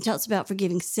 and talks about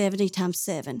forgiving 70 times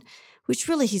 7, which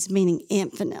really he's meaning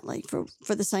infinitely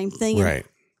for the same thing. Right.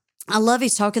 And I love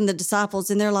he's talking to the disciples,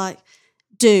 and they're like,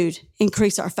 dude,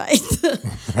 increase our faith.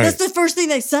 Right. That's the first thing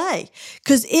they say,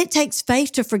 because it takes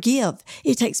faith to forgive.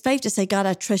 It takes faith to say, God,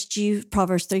 I trust you,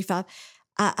 Proverbs 3:5.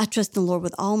 I trust in the Lord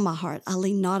with all my heart. I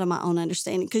lean not on my own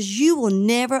understanding, because you will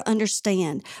never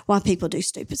understand why people do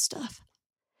stupid stuff,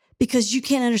 because you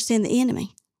can't understand the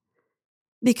enemy.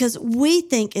 Because we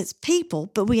think it's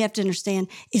people, but we have to understand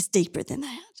it's deeper than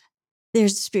that.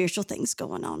 There's spiritual things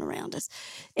going on around us.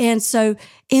 And so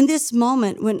in this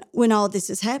moment, when all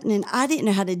this is happening, I didn't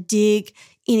know how to dig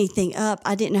anything up.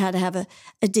 I didn't know how to have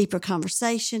a deeper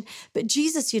conversation. But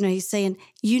Jesus, he's saying,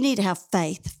 you need to have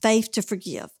faith to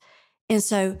forgive. And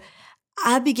so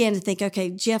I began to think,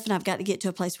 okay, Jeff and I've got to get to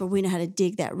a place where we know how to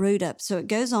dig that root up. So it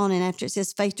goes on, and after it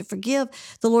says faith to forgive,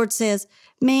 the Lord says,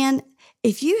 man,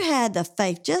 if you had the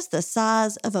faith just the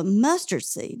size of a mustard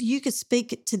seed, you could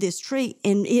speak to this tree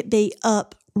and it be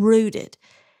uprooted.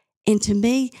 And to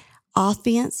me,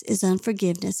 offense is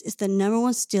unforgiveness. It's the number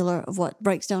one stealer of what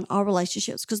breaks down our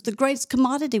relationships, because the greatest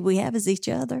commodity we have is each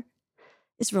other.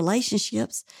 It's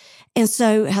relationships. And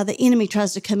so how the enemy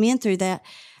tries to come in through that.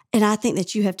 And I think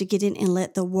that you have to get in and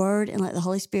let the Word and let the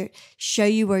Holy Spirit show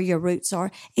you where your roots are.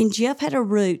 And Jeff had a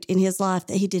root in his life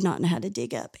that he did not know how to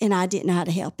dig up, and I didn't know how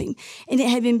to help him. And it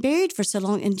had been buried for so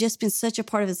long and just been such a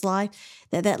part of his life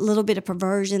that little bit of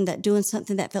perversion, that doing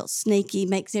something that felt sneaky,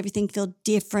 makes everything feel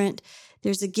different.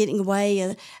 There's a getting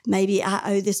away. Maybe I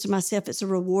owe this to myself. It's a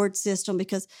reward system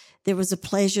because there was a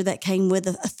pleasure that came with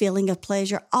a feeling of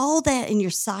pleasure. All that in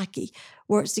your psyche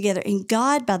works together. And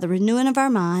God, by the renewing of our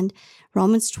mind,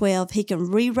 Romans 12, he can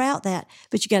reroute that,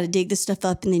 but you got to dig this stuff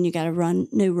up and then you got to run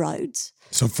new roads.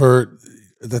 So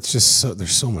that's just so,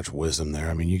 there's so much wisdom there.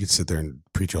 I mean, you could sit there and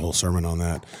preach a whole sermon on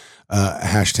that.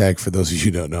 Hashtag, for those of you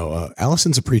who don't know,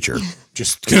 Allison's a preacher.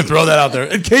 Just gonna throw that out there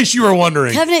in case you were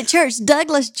wondering. Covenant Church,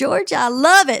 Douglas, Georgia. I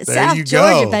love it. There South you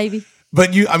Georgia, go. baby.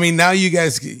 But I mean, now you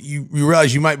guys, you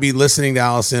realize you might be listening to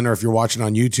Allison, or if you're watching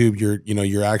on YouTube,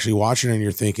 you're actually watching her and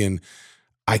you're thinking,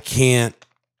 I can't,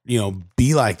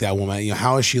 be like that woman.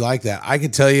 How is she like that? I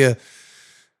can tell you,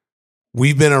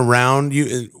 we've been around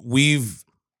you. We've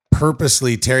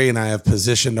purposely, Terry and I have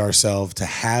positioned ourselves to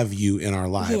have you in our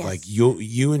life. Yes. Like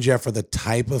you and Jeff are the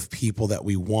type of people that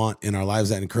we want in our lives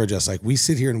that encourage us. Like we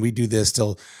sit here and we do this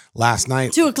till last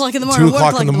night, 2:00 in the morning,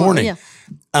 2:00 in the morning.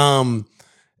 Yeah.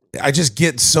 I just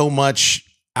get so much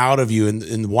out of you,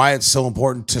 and why it's so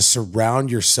important to surround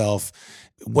yourself,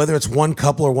 whether it's one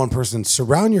couple or one person,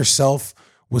 surround yourself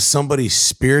with somebody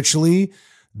spiritually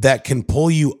that can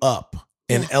pull you up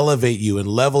and elevate you and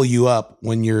level you up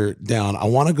when you're down. I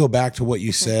want to go back to what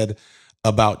you said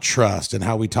about trust and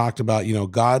how we talked about,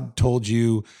 God told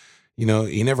you,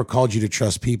 he never called you to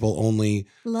trust people, only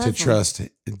to trust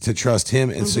him.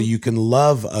 And so you can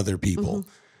love other people.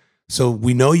 So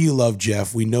we know you love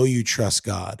Jeff. We know you trust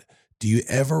God. Do you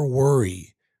ever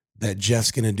worry that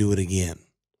Jeff's going to do it again?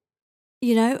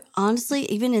 Honestly,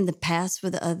 even in the past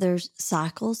with the other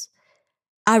cycles,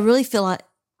 I really feel like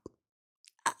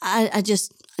I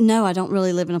just know I don't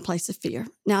really live in a place of fear.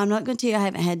 Now, I'm not going to tell you I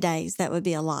haven't had days. That would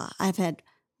be a lie. I've had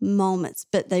moments,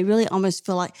 but they really almost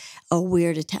feel like a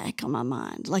weird attack on my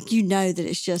mind. Like, that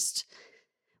it's just,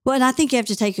 well, and I think you have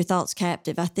to take your thoughts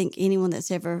captive. I think anyone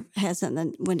that's ever had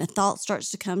something, when a thought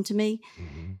starts to come to me,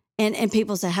 and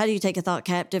people say, how do you take a thought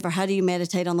captive, or how do you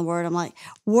meditate on the word? I'm like,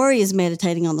 worry is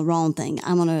meditating on the wrong thing.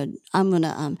 I'm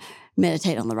gonna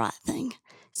meditate on the right thing.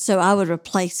 So I would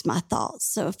replace my thoughts.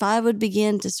 So if I would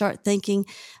begin to start thinking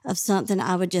of something,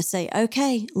 I would just say,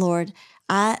 okay, Lord,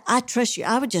 I trust you.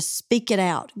 I would just speak it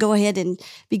out. Go ahead and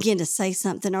begin to say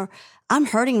something, or I'm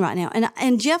hurting right now.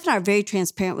 And Jeff and I are very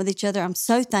transparent with each other. I'm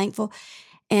so thankful.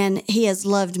 And he has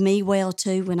loved me well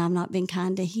too when I've not been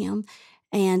kind to him.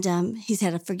 And he's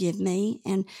had to forgive me.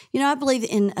 And, I believe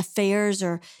in affairs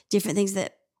or different things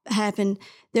that happen.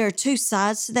 There are two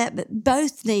sides to that, but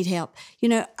both need help.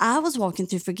 I was walking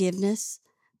through forgiveness,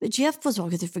 but Jeff was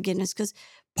walking through forgiveness because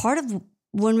part of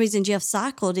one reason Jeff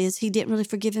cycled is he didn't really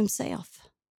forgive himself.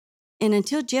 And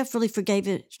until Jeff really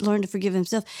learned to forgive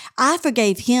himself, I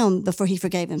forgave him before he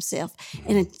forgave himself.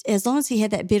 And as long as he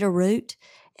had that bitter root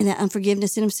and that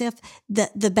unforgiveness in himself,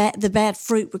 the bad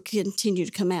fruit would continue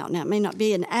to come out. Now, it may not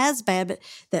be as bad,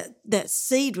 but that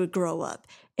seed would grow up.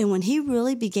 And when he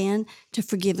really began to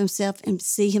forgive himself and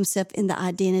see himself in the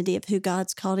identity of who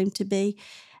God's called him to be,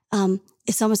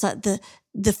 it's almost like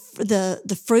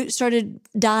the fruit started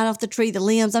dying off the tree, the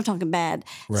limbs. I'm talking bad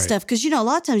stuff, because a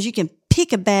lot of times you can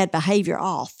pick a bad behavior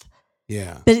off,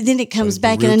 but then it comes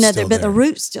back in another. But the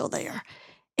root's still there,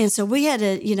 and so we had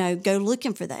to go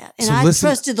looking for that. And I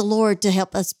trusted the Lord to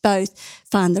help us both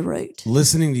find the root.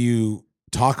 Listening to you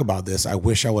talk about this, I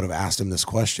wish I would have asked him this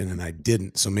question, and I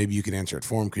didn't. So maybe you can answer it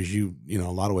for him, because you a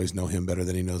lot of ways know him better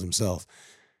than he knows himself.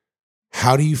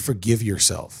 How do you forgive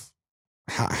yourself?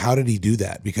 How did he do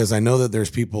that? Because I know that there's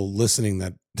people listening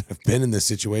that have been in this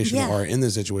situation or are in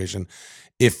this situation.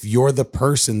 If you're the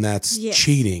person that's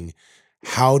cheating,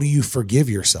 how do you forgive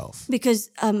yourself? Because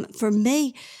for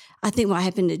me, I think what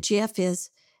happened to Jeff is,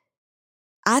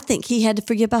 I think he had to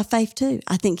forgive by faith too.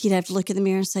 I think he'd have to look in the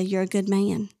mirror and say, you're a good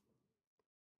man.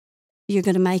 You're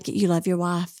going to make it. You love your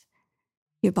wife.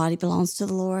 Your body belongs to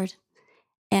the Lord.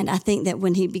 And I think that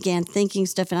when he began thinking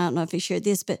stuff, and I don't know if he shared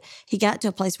this, but he got to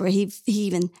a place where he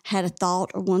even had a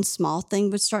thought or one small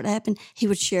thing would start to happen, he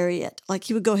would share it. Like,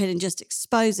 he would go ahead and just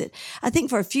expose it. I think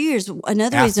for a few years,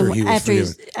 another reason after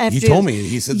he told me,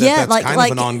 he said that's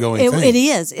kind of an ongoing thing. It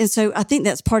is. And so I think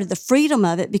that's part of the freedom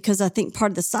of it, because I think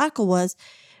part of the cycle was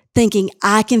thinking,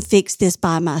 I can fix this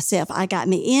by myself. I got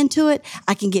me into it.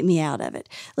 I can get me out of it.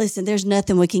 Listen, there's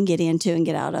nothing we can get into and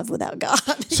get out of without God.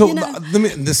 So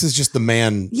this is just the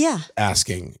man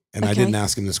asking. And I didn't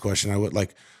ask him this question. I would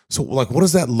what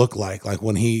does that look like? Like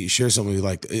when he shares something,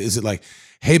 like, is it like,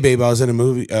 hey babe, I was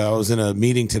in a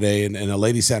meeting today and a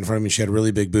lady sat in front of me. She had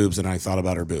really big boobs and I thought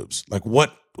about her boobs. Like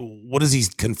what does he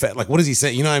confess? Like, what does he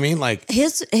say? You know what I mean? Like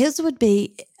his would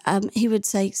be, he would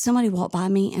say, somebody walked by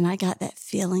me and I got that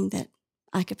feeling that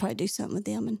I could probably do something with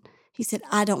them. And he said,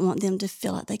 I don't want them to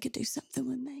feel like they could do something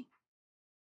with me.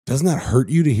 Doesn't that hurt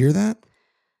you to hear that?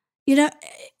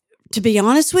 To be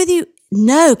honest with you,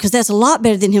 no, because that's a lot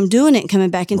better than him doing it and coming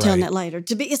back and telling it later.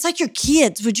 It's like your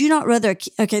kids. Would you not rather?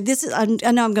 Okay, this is. I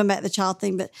know I'm going back to the child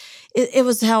thing, but it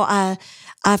was how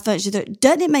I function through.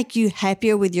 Doesn't it make you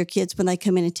happier with your kids when they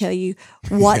come in and tell you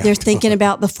what they're thinking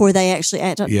about before they actually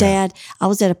act? Yeah. Dad, I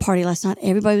was at a party last night.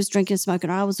 Everybody was drinking and smoking.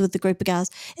 Or I was with a group of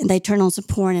guys and they turned on some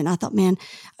porn. And I thought, man,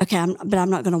 okay, I'm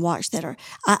not going to watch that. Or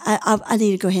I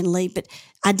need to go ahead and leave. But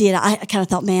I did. I kind of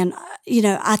thought, man,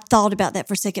 I thought about that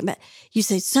for a second. But you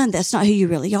say, son, that's not who you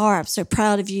really are. I'm so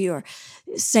proud of you. Or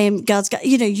Sam, God's got,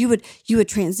 you would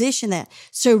transition that.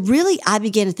 So really, I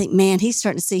began to think, man, he's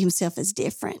starting to see himself as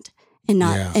different. And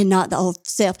not the old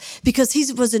self, because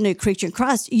he was a new creature in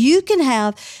Christ. You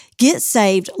can get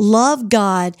saved, love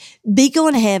God, be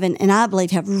going to heaven, and I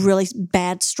believe have really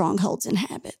bad strongholds and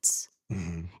habits.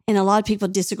 Mm-hmm. And a lot of people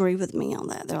disagree with me on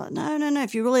that. They're like, no.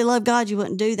 If you really love God, you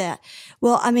wouldn't do that.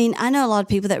 Well, I mean, I know a lot of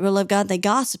people that really love God, they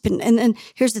gossip. And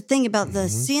here's the thing about the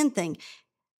sin thing.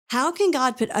 How can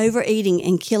God put overeating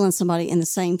and killing somebody in the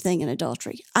same thing in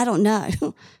adultery? I don't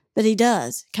know. But he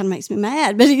does. Kind of makes me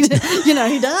mad, but he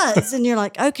does. And you're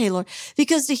like, okay, Lord,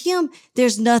 because to him,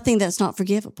 there's nothing that's not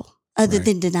forgivable other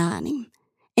than denying him.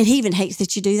 And he even hates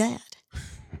that you do that.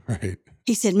 Right.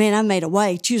 He said, man, I made a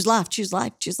way. Choose life, choose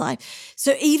life, choose life.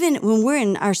 So even when we're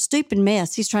in our stupid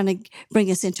mess, he's trying to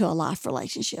bring us into a life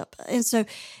relationship. And so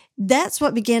that's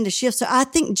what began to shift. So I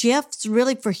think Jeff's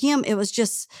really, for him, it was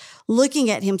just looking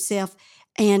at himself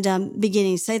and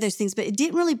beginning to say those things, but it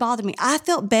didn't really bother me. I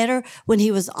felt better when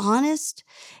he was honest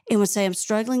and would say, I'm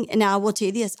struggling. And now I will tell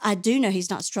you this, I do know he's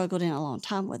not struggled in a long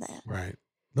time with that. Right.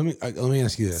 Let me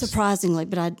ask you this. Surprisingly,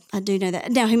 but I do know that.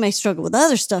 Now he may struggle with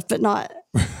other stuff, but not.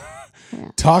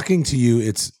 Yeah. Talking to you,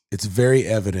 it's very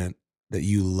evident that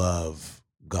you love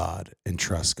God and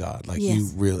trust God. Like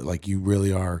you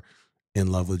really are in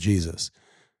love with Jesus.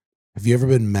 Have you ever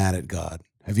been mad at God?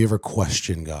 Have you ever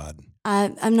questioned God?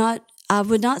 I'm not. I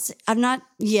would not say, I'm not,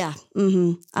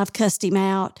 I've cussed him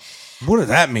out. What does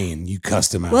that mean? You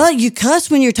cussed him out? Well, you cuss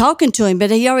when you're talking to him,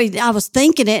 but I was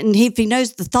thinking it, and if he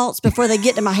knows the thoughts before they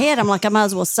get to my head, I'm like, I might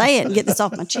as well say it and get this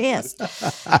off my chest.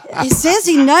 It says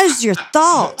he knows your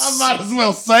thoughts. I might as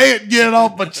well say it and get it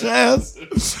off my chest.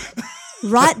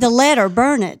 Write the letter,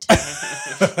 burn it.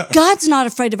 God's not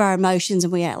afraid of our emotions,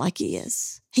 and we act like he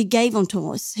is. He gave them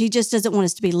to us. He just doesn't want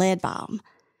us to be led by them.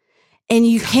 And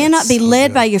you cannot be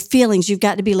led by your feelings. You've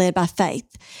got to be led by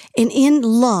faith. And in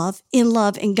love,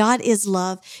 and God is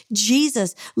love.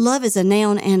 Love is a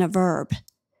noun and a verb.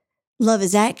 Love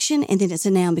is action, and then it's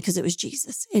a noun because it was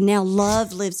Jesus. And now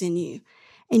love lives in you.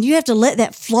 And you have to let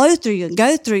that flow through you and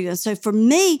go through you. And so for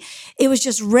me, it was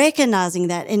just recognizing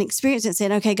that and experiencing it,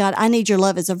 saying, okay, God, I need your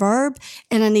love as a verb,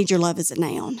 and I need your love as a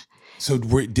noun. So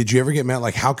did you ever get mad?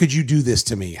 Like, how could you do this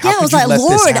to me? How I was like,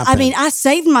 Lord, I I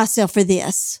saved myself for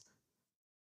this.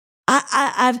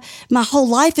 I've my whole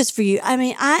life is for you. I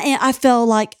mean, I feel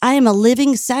like I am a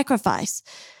living sacrifice.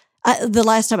 The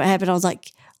last time it happened, I was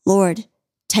like, Lord,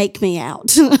 take me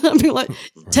out. I mean, like,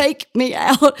 take me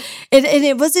out. And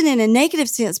it wasn't in a negative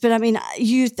sense, but I mean,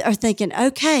 you are thinking,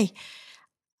 okay,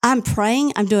 I'm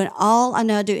praying. I'm doing all I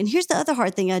know I do. And here's the other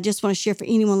hard thing I just want to share for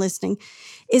anyone listening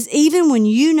is even when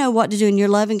you know what to do and you're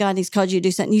loving God and he's called you to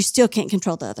do something, you still can't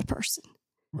control the other person.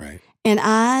 Right. And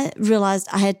I realized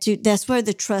I had to, that's where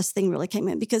the trust thing really came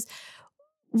in, because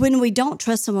when we don't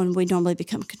trust someone, we normally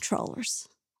become controllers.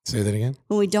 Say that again.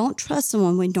 When we don't trust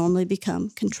someone, we normally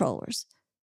become controllers.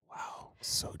 Wow.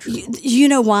 So true. You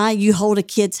know why you hold a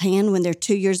kid's hand when they're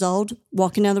 2 years old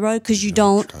walking down the road? Because you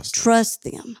don't trust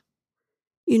them.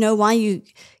 You know why you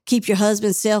keep your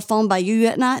husband's cell phone by you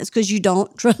at night? It's because you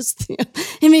don't trust them.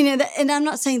 I mean, and I'm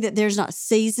not saying that there's not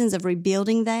seasons of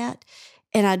rebuilding that.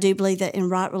 And I do believe that in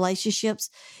right relationships,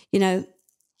 you know,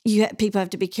 people have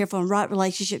to be careful. In right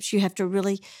relationships, you have to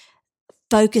really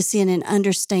focus in and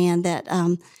understand that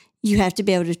you have to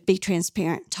be able to be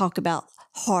transparent, talk about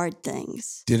hard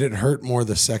things. Did it hurt more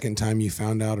the second time you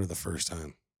found out or the first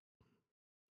time?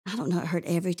 I don't know. It hurt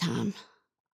every time.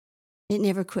 It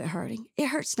never quit hurting. It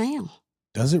hurts now.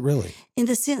 Does it really? In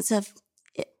the sense of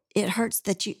it hurts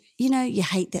that you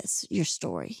hate your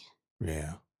story.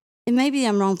 Yeah. And maybe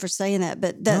I'm wrong for saying that,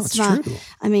 but that's true.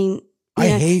 I mean,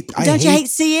 Don't you hate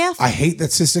CF? I hate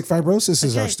that cystic fibrosis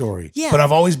is our story. Yeah. But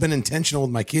I've always been intentional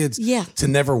with my kids to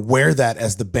never wear that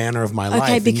as the banner of my life.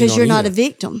 Okay, because you're not a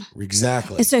victim.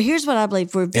 Exactly. And so here's what I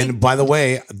believe. And by the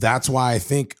way, that's why I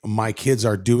think my kids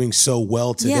are doing so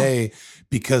well today,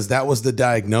 because that was the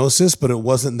diagnosis, but it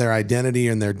wasn't their identity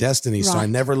and their destiny. Right. So I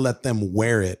never let them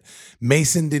wear it.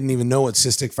 Mason didn't even know what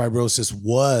cystic fibrosis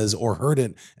was or heard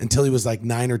it until he was like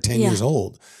 9 or 10 years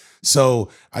old. So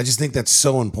I just think that's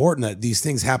so important that these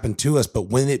things happen to us, but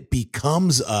when it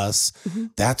becomes us,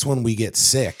 that's when we get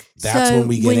sick. That's So when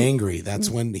we get angry. That's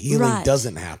when healing Right.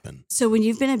 doesn't happen. So when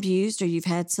you've been abused, or you've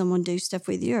had someone do stuff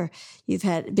with you, or you've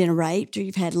been raped, or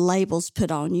you've had labels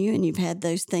put on you, and you've had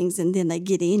those things, and then they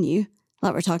get in you,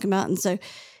 like we're talking about. And so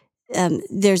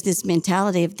there's this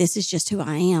mentality of, this is just who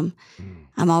I am.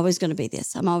 I'm always going to be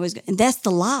this. And that's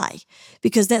the lie,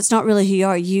 because that's not really who you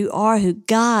are. You are who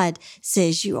God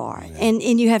says you are. And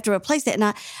you have to replace that.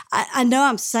 And I know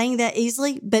I'm saying that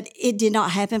easily, but it did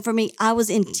not happen for me. I was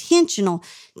intentional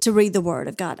to read the Word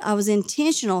of God. I was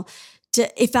intentional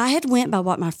if I had went by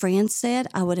what my friends said,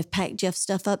 I would have packed Jeff's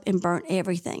stuff up and burnt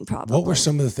everything probably. What were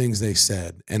some of the things they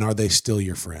said? And are they still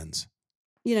your friends?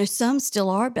 Some still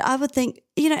are, but I would think,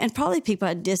 and probably people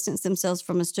had distanced themselves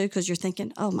from us too, because you're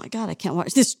thinking, oh my God, I can't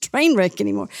watch this train wreck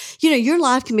anymore. Your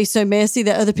life can be so messy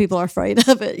that other people are afraid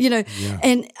of it, Yeah.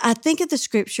 And I think of the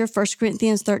scripture, 1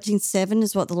 Corinthians 13:7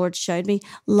 is what the Lord showed me.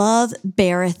 Love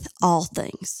beareth all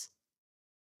things.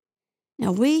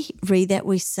 Now we read that,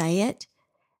 we say it.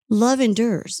 Love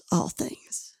endures all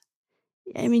things.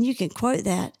 I mean, you can quote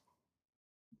that.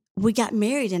 We got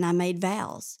married and I made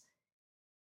vows.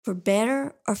 For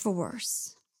better or for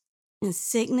worse, in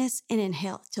sickness and in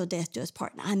health, till death do us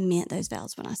part. And I meant those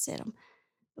vows when I said them.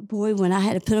 But boy, when I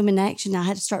had to put them in action, I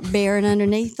had to start bearing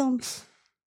underneath them.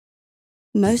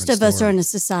 Most of us are in a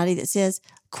society that says,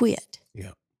 quit.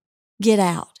 Yeah. Get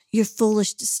out. You're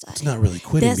foolish to stay. It's not really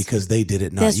quitting because they did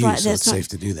it, not you, right, so it's safe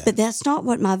to do that. But that's not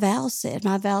what my vows said.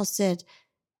 My vows said,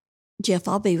 Jeff,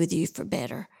 I'll be with you for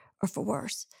better or for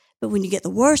worse. But when you get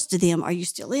the worst of them, are you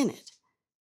still in it?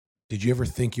 Did you ever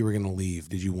think you were going to leave?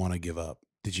 Did you want to give up?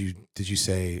 Did you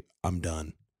say, I'm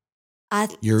done?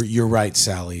 You're right,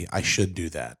 Sally. I should do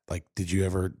that. Like, did you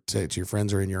ever say it to your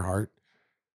friends or in your heart?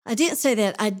 I didn't say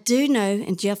that. I do know,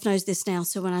 and Jeff knows this now,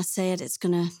 so when I say it,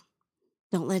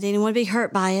 don't let anyone be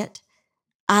hurt by it.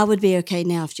 I would be okay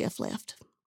now if Jeff left.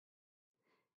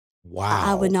 Wow.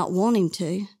 I would not want him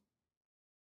to.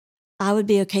 I would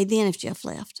be okay then if Jeff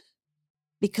left,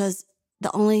 because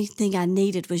the only thing I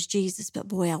needed was Jesus, but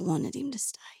boy, I wanted him to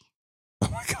stay. Oh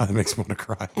my God, it makes me want to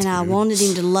cry. And I wanted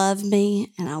him to love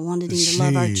me, and I wanted him to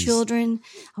love our children.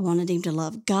 I wanted him to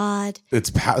love God.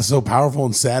 It's so powerful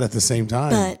and sad at the same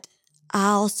time. But I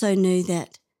also knew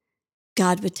that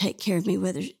God would take care of me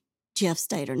whether Jeff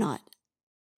stayed or not.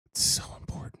 It's so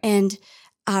important. And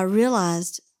I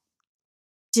realized,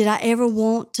 did I ever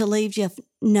want to leave Jeff?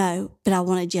 No, but I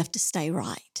wanted Jeff to stay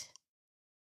right.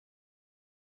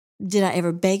 Did I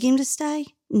ever beg him to stay?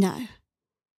 No.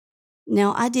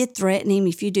 Now, I did threaten him,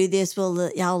 if you do this,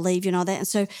 I'll leave you and all that. And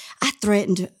so I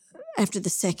threatened after the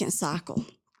second cycle.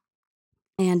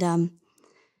 And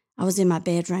I was in my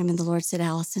bedroom and the Lord said,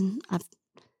 Allison,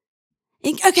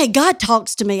 okay, God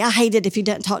talks to me. I hate it if he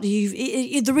doesn't talk to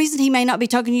you. The reason he may not be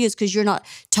talking to you is because you're not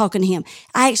talking to him.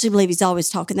 I actually believe he's always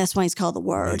talking. That's why he's called the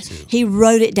Word. He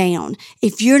wrote it down.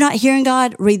 If you're not hearing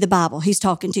God, read the Bible. He's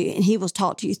talking to you, and he will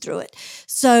talk to you through it.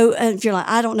 So if you're like,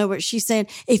 I don't know what she's saying,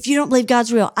 if you don't believe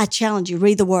God's real, I challenge you,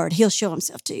 read the Word. He'll show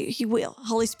himself to you. He will.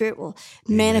 Holy Spirit will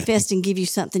manifest and give you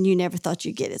something you never thought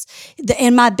you'd get.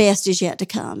 And my best is yet to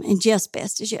come, and Jeff's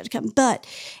best is yet to come. But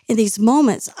in these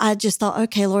moments, I just thought,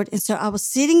 okay, Lord. And so I was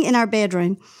sitting in our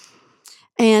bedroom,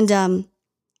 and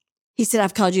he said,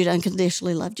 I've called you to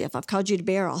unconditionally love Jeff. I've called you to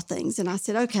bear all things. And I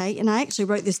said, okay. And I actually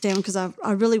wrote this down because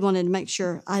I really wanted to make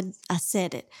sure I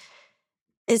said it.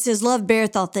 It says, love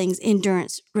beareth all things,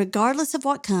 endurance. Regardless of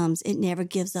what comes, it never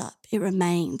gives up. It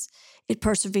remains. It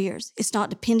perseveres. It's not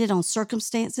dependent on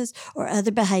circumstances or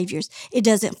other behaviors. It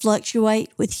doesn't fluctuate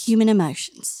with human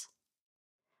emotions.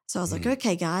 So I was like,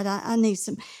 okay, God, I need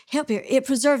some help here. It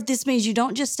preserved. This means you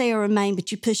don't just stay or remain, but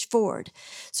you push forward.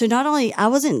 So not only, I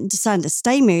wasn't deciding to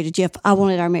stay married to Jeff, I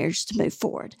wanted our marriage to move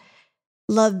forward.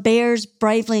 Love bears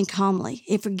bravely and calmly.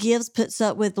 It forgives, puts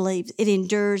up with, believes. It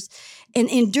endures. And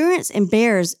endurance and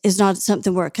bears is not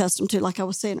something we're accustomed to, like I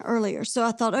was saying earlier. So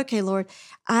I thought, okay, Lord,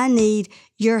 I need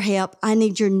your help. I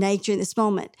need your nature in this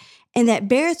moment. And that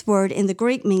beareth word in the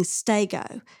Greek means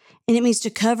stego. And it means to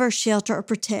cover, shelter, or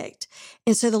protect.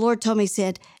 And so the Lord told me, he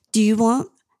said, do you want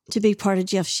to be part of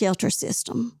Jeff's shelter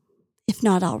system? If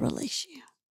not, I'll release you.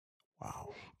 Wow.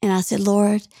 And I said,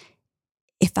 Lord,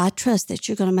 if I trust that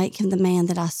you're going to make him the man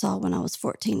that I saw when I was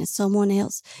 14 and someone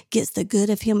else gets the good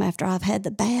of him after I've had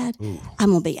the bad, I'm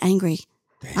going to be angry.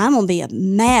 Damn. I'm going to be a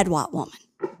mad white woman.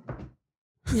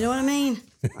 You know what I mean?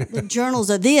 Like the journals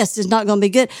of this is not going to be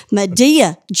good.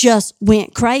 Medea just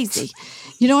went crazy.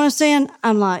 You know what I'm saying?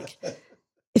 I'm like,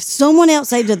 If someone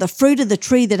else ate of the fruit of the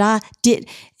tree that I did,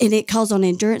 and it calls on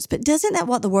endurance, but doesn't that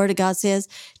what the Word of God says?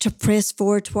 To press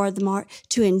forward toward the mark,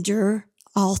 to endure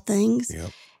all things. Yep.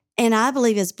 And I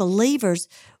believe as believers,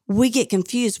 we get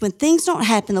confused when things don't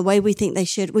happen the way we think they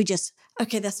should. We just,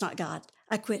 okay, that's not God.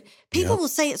 I quit. People will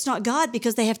say it's not God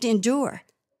because they have to endure.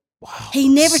 Wow. He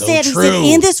never so said, true. He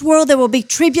said, in this world there will be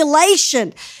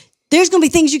tribulation. There's going to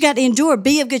be things you got to endure.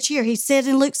 Be of good cheer. He said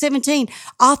in Luke 17,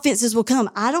 offenses will come.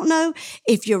 I don't know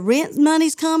if your rent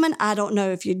money's coming. I don't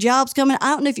know if your job's coming. I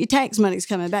don't know if your tax money's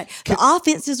coming back. The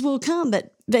offenses will come,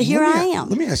 but here I am.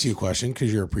 Let me ask you a question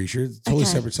because you're a preacher. It's a totally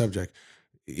Okay. separate subject.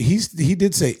 He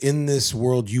did say, in this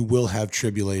world you will have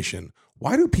tribulation.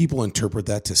 Why do people interpret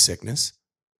that to sickness?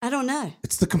 I don't know.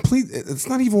 It's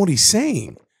not even what he's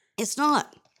saying. It's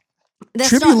not. That's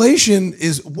Tribulation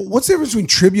is, what's the difference between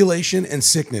tribulation and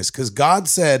sickness? Because God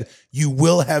said you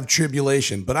will have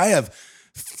tribulation. But I have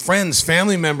friends,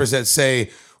 family members that say,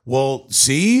 well,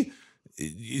 see,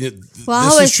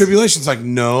 this is tribulation. It's like,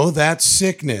 no, that's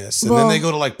sickness. And then they go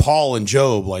to like Paul and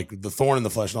Job, like the thorn in the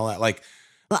flesh and all that. Like,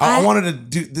 I wanted to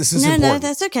do, this is important. No,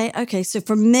 that's okay. Okay, so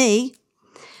for me,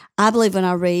 I believe when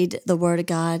I read the Word of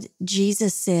God,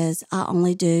 Jesus says, I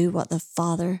only do what the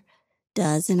Father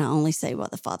does, and I only say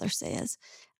what the Father says.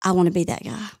 I want to be that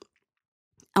guy.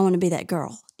 I want to be that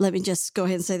girl. Let me just go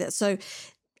ahead and say that. So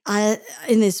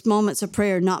in these moments of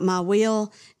prayer, not my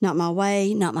will, not my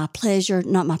way, not my pleasure,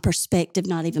 not my perspective,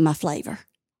 not even my flavor.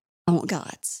 I want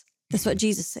God's. That's what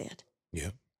Jesus said. Yeah.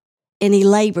 And he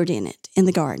labored in it in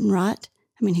the garden, right?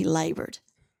 I mean, he labored.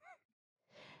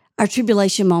 Our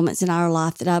tribulation moments in our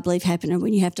life that I believe happen are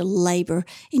when you have to labor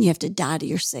and you have to die to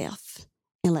yourself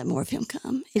and let more of him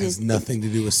come. It has nothing to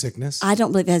do with sickness? I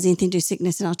don't believe it has anything to do with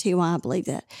sickness, and I'll tell you why I believe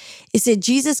that. It said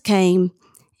Jesus came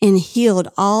and healed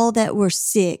all that were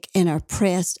sick and are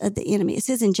oppressed of the enemy. It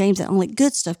says in James that only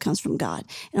good stuff comes from God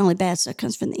and only bad stuff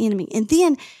comes from the enemy. And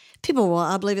then people, well,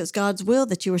 I believe it's God's will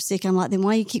that you were sick. I'm like, then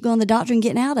why you keep going to the doctor and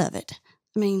getting out of it?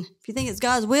 I mean, if you think it's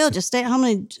God's will, just stay at home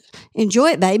and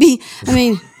enjoy it, baby. I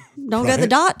mean, don't go to the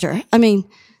doctor. I mean,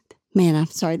 man, I'm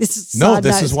sorry. This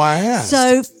is why I asked.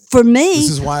 So for me, this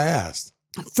is why I asked.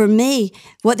 For me,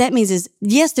 what that means is,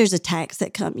 yes, there's attacks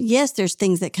that come. Yes, there's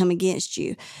things that come against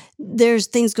you. There's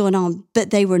things going on,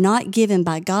 but they were not given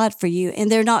by God for you. And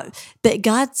they're not, but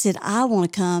God said, I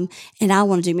want to come and I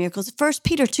want to do miracles. 1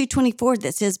 Peter 2:24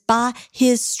 that says, by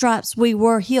his stripes we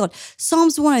were healed.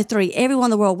 Psalms 103, everyone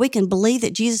in the world, we can believe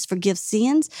that Jesus forgives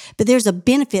sins, but there's a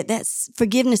benefit. That's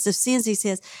forgiveness of sins. He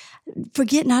says,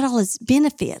 forget not all his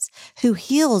benefits, who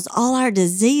heals all our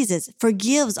diseases,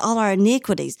 forgives all our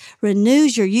iniquities,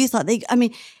 renews your youth.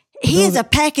 He is a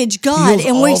package God,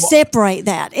 and we separate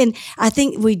that. And I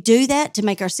think we do that to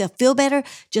make ourselves feel better,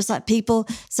 just like people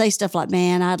say stuff like,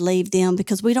 man, I'd leave them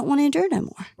because we don't want to endure no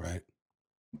more. Right.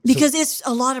 Because it's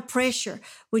a lot of pressure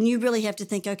when you really have to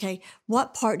think, okay,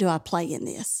 what part do I play in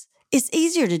this? It's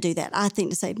easier to do that, I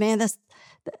think, to say, man,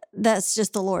 that's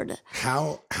just the Lord.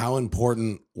 How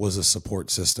important was a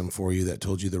support system for you that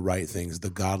told you the right things, the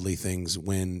godly things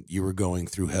when you were going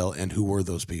through hell, and who were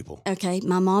those people? Okay,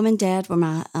 my mom and dad were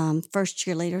my first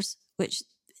cheerleaders, which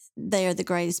they are the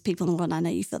greatest people in the world. I know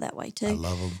you feel that way too. I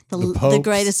love them. The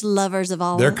greatest lovers of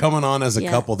all. They're coming on as a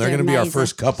couple. They're going to be our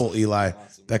first couple, Eli,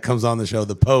 that comes on the show,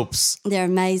 the Popes. They're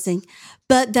amazing.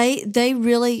 But they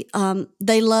really,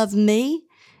 they love me.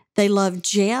 They love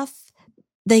Jeff.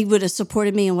 They would have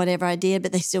supported me in whatever I did,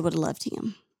 but they still would have loved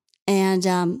him. And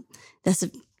that's a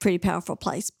pretty powerful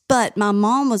place. But my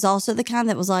mom was also the kind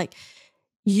that was like,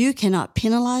 you cannot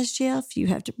penalize Jeff. You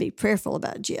have to be prayerful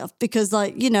about Jeff because,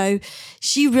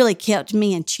 she really kept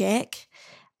me in check.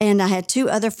 And I had two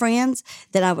other friends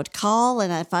that I would call,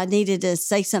 and if I needed to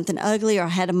say something ugly or I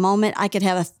had a moment, I could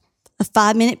have a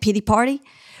 5-minute pity party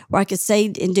where I could say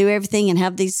and do everything and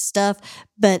have these stuff.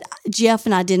 But Jeff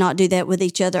and I did not do that with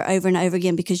each other over and over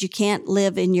again because you can't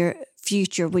live in your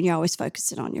future when you're always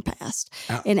focusing on your past.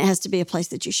 And it has to be a place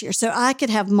that you share. So I could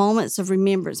have moments of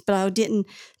remembrance, but I didn't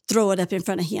throw it up in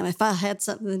front of him. If I had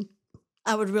something,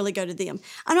 I would really go to them.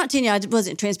 I'm not telling you I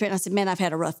wasn't transparent. I said, man, I've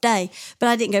had a rough day, but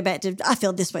I didn't go back to, I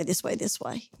feel this way, this way, this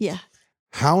way. Yeah.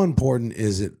 How important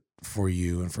is it for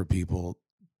you and for people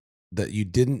that you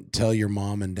didn't tell your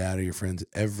mom and dad or your friends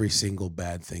every single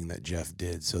bad thing that Jeff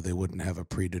did so they wouldn't have a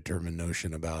predetermined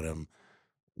notion about him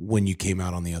when you came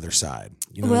out on the other side?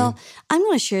 You know what I mean? I'm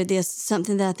going to share this,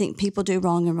 something that I think people do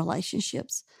wrong in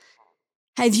relationships.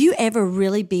 Have you ever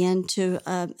really been to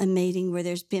a meeting where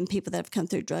there's been people that have come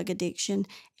through drug addiction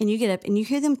and you get up and you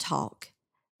hear them talk?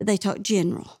 They talk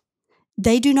general.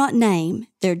 they do not name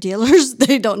their dealers.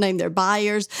 They don't name their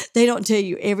buyers. They don't tell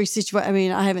you every situation. I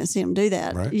mean, I haven't seen them do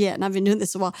that yet, and I've been doing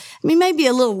this a while. I mean, maybe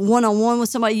a little one-on-one with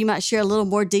somebody, you might share a little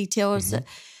more details.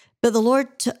 But the Lord,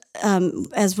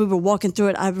 as we were walking through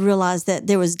it, I realized that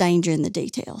there was danger in the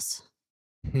details.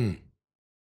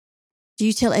 Do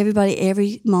you tell everybody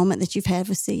every moment that you've had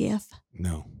with CF?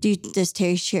 No. Do you just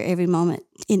share every moment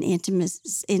in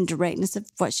intimacy, in directness of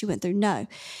what she went through? No.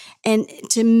 And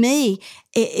to me,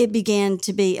 it began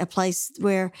to be a place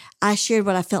where I shared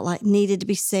what I felt like needed to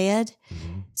be said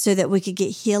so that we could get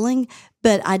healing,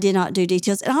 but I did not do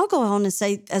details. And I'll go on and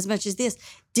say as much as this.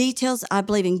 Details, I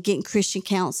believe in getting Christian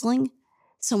counseling,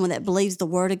 someone that believes the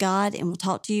Word of God and will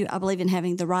talk to you. I believe in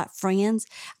having the right friends.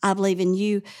 I believe in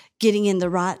you getting in the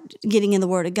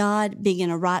Word of God, being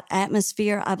in a right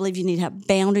atmosphere. I believe you need to have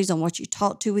boundaries on what you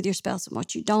talk to with your spouse and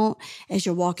what you don't. As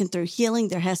you're walking through healing,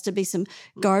 there has to be some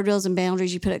guardrails and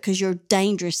boundaries you put up because you're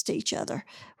dangerous to each other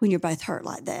when you're both hurt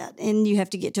like that. And you have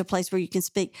to get to a place where you can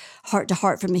speak heart to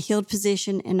heart from a healed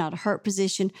position and not a hurt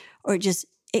position, or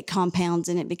it compounds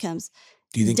and it becomes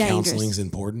Do you think dangerous. counseling is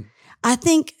important? I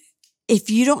think if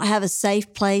you don't have a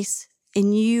safe place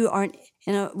and you aren't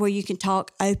where you can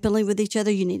talk openly with each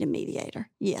other, you need a mediator.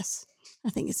 Yes, I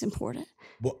think it's important.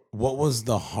 What was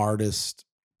the hardest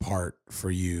part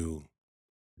for you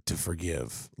to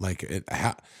forgive? Like,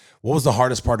 what was the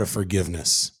hardest part of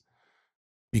forgiveness?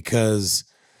 Because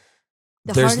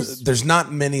there's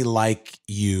not many like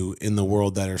you in the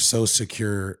world that are so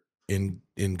secure in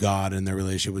God and their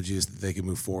relationship with Jesus that they can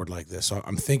move forward like this. So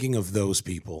I'm thinking of those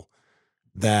people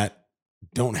that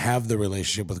don't have the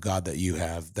relationship with God that you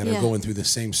have, that are going through the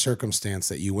same circumstance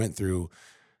that you went through,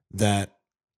 that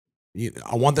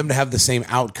I want them to have the same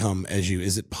outcome as you.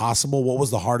 Is it possible? What was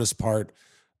the hardest part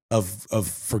of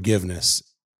forgiveness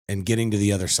and getting to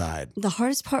the other side? The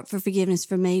hardest part for forgiveness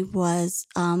for me was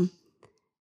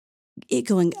it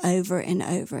going over and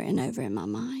over and over in my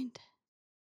mind.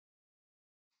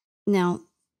 Now,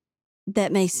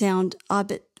 that may sound odd,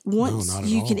 but once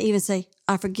you can even say,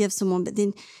 I forgive someone, but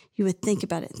then you would think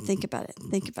about it, think about it,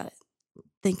 think about it,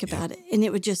 think about it. And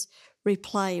it would just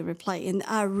replay. And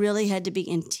I really had to be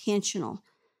intentional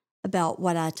about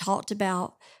what I talked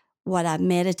about, what I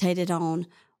meditated on,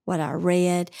 what I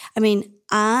read. I mean,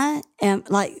 I am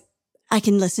like, I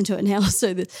can listen to it now,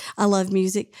 so that I love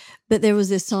music. But there was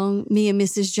this song, Me and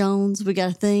Mrs. Jones, we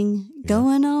got a thing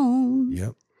going on.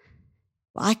 Yep.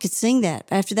 Well, I could sing that.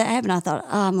 After that happened, I thought,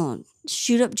 I'm going to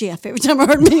shoot up Jeff every time I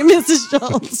heard Me and Mrs.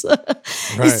 Jones.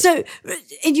 Right.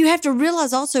 And you have to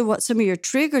realize also what some of your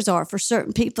triggers are. For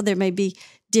certain people, there may be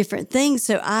different things.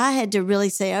 So I had to really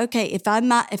say, okay, if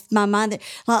my mind,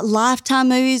 like Lifetime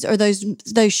movies or those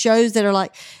shows that are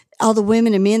like all the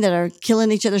women and men that are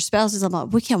killing each other's spouses, I'm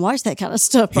like, we can't watch that kind of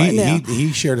stuff right now.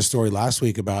 He shared a story last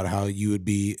week about how you would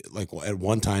be like, at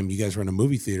one time you guys were in a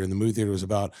movie theater, and the movie theater was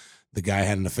about the guy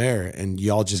had an affair, and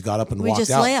y'all just got up and walked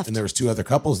out, left. And there was two other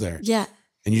couples there. Yeah.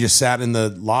 And you just sat in the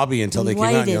lobby until they came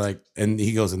out, and you're like, and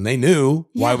he goes, and they knew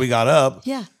why we got up.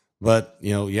 Yeah. But,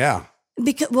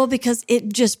 Because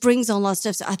it just brings on a lot of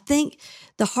stuff. So I think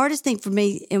the hardest thing for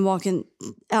me in walking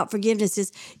out forgiveness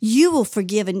is you will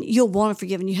forgive and you'll want to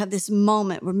forgive, and you have this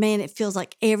moment where, man, it feels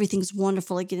like everything's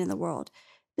wonderful again in the world.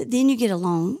 But then you get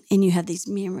along and you have these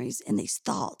memories and these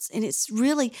thoughts, and it's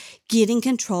really getting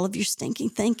control of your stinking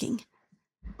thinking.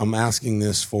 I'm asking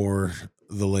this for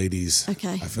the ladies.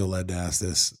 Okay. I feel led to ask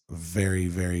this very,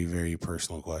 very, very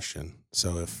personal question.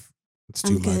 So if it's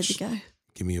too much, to go.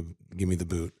 give me the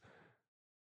boot.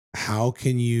 How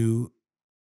can you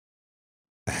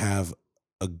have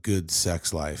a good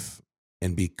sex life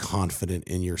and be confident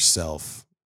in yourself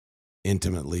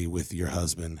intimately with your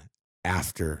husband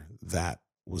after that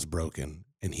was broken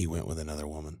and he went with another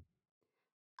woman?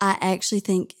 I actually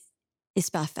think it's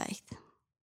by faith.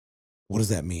 What does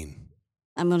that mean?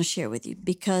 I'm going to share with you,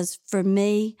 because for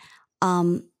me,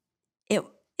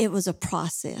 it was a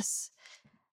process.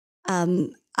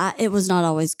 It was not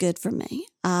always good for me.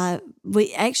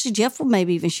 Jeff will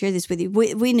maybe even share this with you.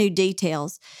 We knew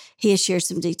details. He had shared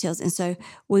some details. And so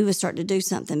we would start to do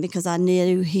something because I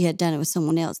knew he had done it with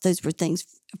someone else. Those were things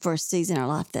for a season in our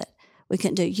life that we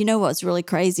couldn't do. You know what's really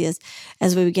crazy is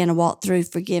as we began to walk through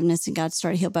forgiveness and God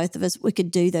started to heal both of us, we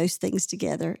could do those things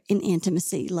together in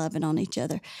intimacy, loving on each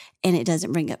other, and it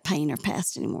doesn't bring up pain or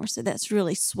past anymore. So that's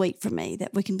really sweet for me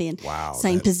that we can be in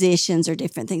same positions or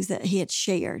different things that he had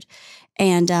shared.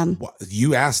 And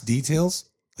you asked details?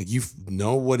 Like you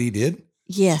know what he did?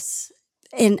 Yes.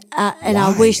 And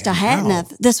I wished I hadn't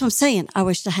have. That's what I'm saying. I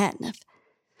wished I hadn't have.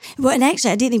 Well, and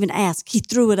actually I didn't even ask. He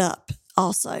threw it up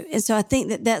also. And so I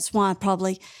think that's why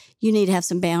probably you need to have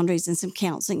some boundaries and some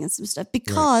counseling and some stuff,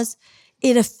 because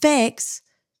it affects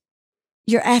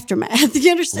your aftermath.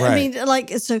 You understand? Right. I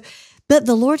mean, but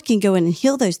the Lord can go in and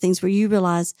heal those things where you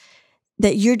realize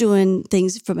that you're doing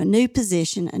things from a new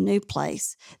position, a new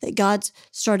place, that God's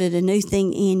started a new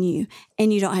thing in you,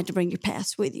 and you don't have to bring your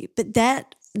past with you. But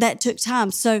that took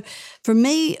time. So for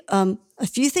me, a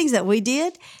few things that we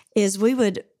did is we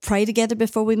would pray together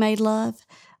before we made love.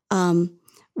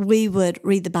 We would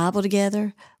read the Bible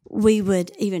together. We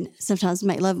would even sometimes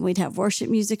make love and we'd have worship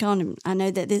music on. And I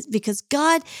know that because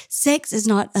sex is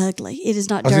not ugly. It is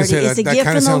not dirty. It's a gift from the Lord. That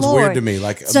kind of sounds weird to me.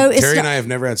 Like Terry and I have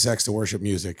never had sex to worship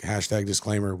music. #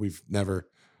 disclaimer. We've never.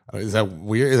 Is that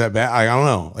weird? Is that bad? I don't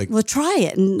know. Well, try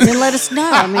it and then let us know.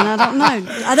 I mean, I don't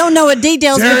know. I don't know what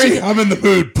details. Terry, I'm in the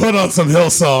mood. Put on some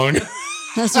Hillsong.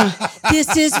 That's right.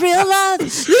 This is real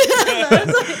love.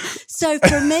 So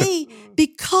for me,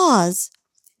 because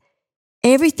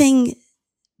everything,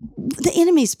 the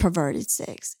enemy's perverted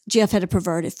sex. Jeff had a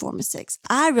perverted form of sex.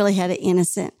 I really had an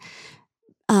innocent.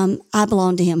 I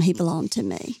belonged to him. He belonged to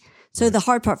me. So the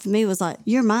hard part for me was like,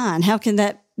 you're mine. How can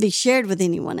that be shared with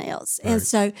anyone else? Right. And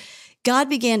so God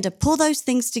began to pull those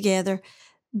things together,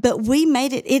 but we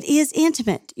made it is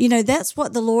intimate. You know, that's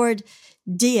what the Lord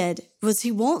did, was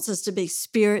he wants us to be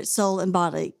spirit, soul, and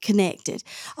body connected.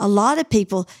 A lot of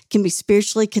people can be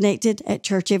spiritually connected at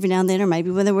church every now and then, or maybe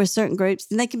when they're with certain groups,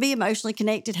 and they can be emotionally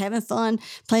connected, having fun,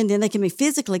 playing, then they can be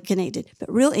physically connected.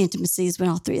 But real intimacy is when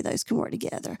all three of those can work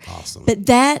together. Awesome. But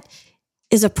that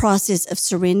is a process of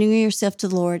surrendering yourself to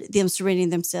the Lord, them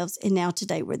surrendering themselves, and now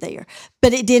today we're there.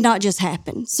 But it did not just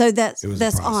happen. So that's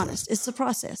honest. It's the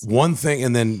process. One thing,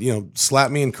 and then,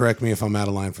 slap me and correct me if I'm out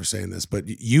of line for saying this, but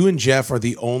you and Jeff are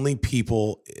the only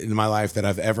people in my life that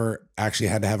I've ever actually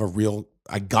had to have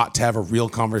I got to have a real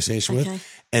conversation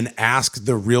with and ask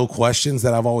the real questions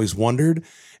that I've always wondered,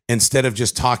 instead of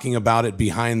just talking about it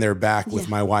behind their back with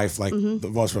my wife, like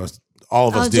all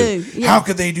of us do. Yeah. How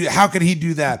could they do? How could he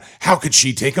do that? How could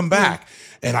she take him back?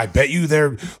 And I bet you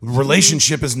their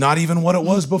relationship is not even what it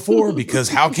was before, because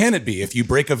how can it be? If you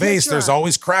break a vase, there's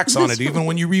always cracks on it, even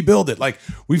when you rebuild it. Like,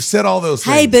 we've said all those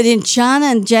things. Hey, but in China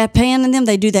and Japan and them,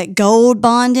 they do that gold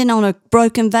bonding on a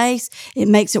broken vase. It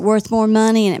makes it worth more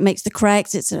money, and it makes the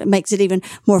cracks. It makes it even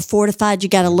more fortified. You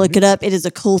got to look it up. It is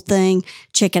a cool thing.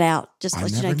 Check it out. Just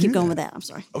let you know. Keep going with that. I'm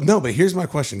sorry. Oh, no, but here's my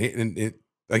question.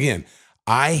 Again,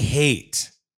 I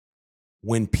hate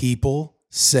when people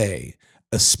say,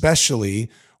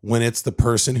 especially when it's the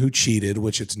person who cheated,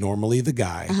 which it's normally the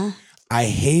guy. I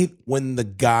hate when the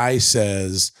guy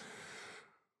says,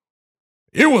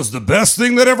 it was the best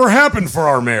thing that ever happened for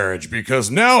our marriage because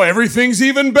now everything's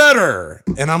even better.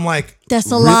 And I'm like,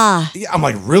 that's a lie. Yeah, I'm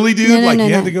like, really, dude? No,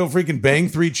 you had to go freaking bang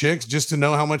 3 chicks just to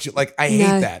know how much I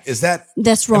hate that.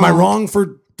 That's wrong. Am I wrong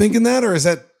for thinking that, or is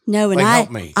that? No, and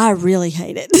help me. I really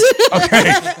hate it.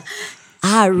 Okay.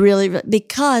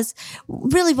 Because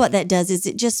really what that does is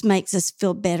it just makes us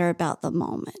feel better about the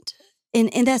moment.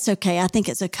 And that's okay. I think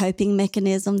it's a coping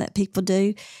mechanism that people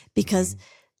do, because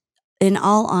in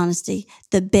all honesty,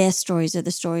 the best stories are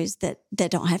the stories that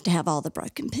don't have to have all the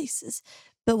broken pieces.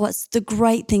 But what's the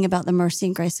great thing about the mercy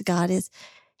and grace of God is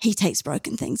he takes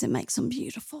broken things and makes them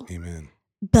beautiful. Amen.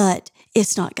 But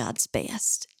it's not God's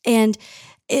best. And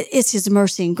it's his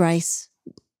mercy and grace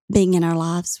being in our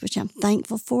lives, which I'm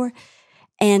thankful for.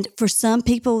 And for some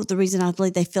people, the reason I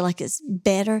believe they feel like it's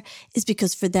better is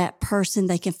because for that person,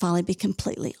 they can finally be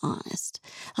completely honest.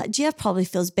 Like Jeff probably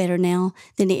feels better now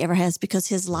than he ever has because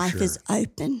his life is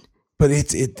open. But he's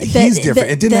different.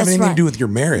 It didn't have anything to do with your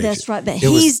marriage. That's right. But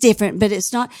he's different, but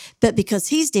it's not. But because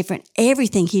he's different,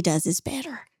 everything he does is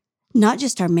better. Not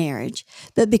just our marriage,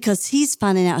 but because he's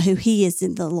finding out who he is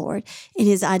in the Lord, in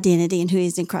his identity and who he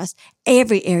is in Christ.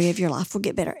 Every area of your life will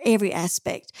get better, every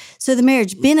aspect. So the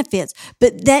marriage benefits,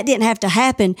 but that didn't have to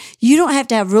happen. You don't have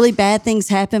to have really bad things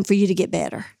happen for you to get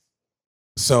better.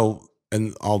 So,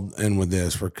 and I'll end with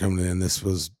this. We're coming in. This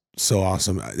was so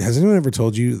awesome. Has anyone ever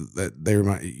told you that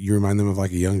you remind them of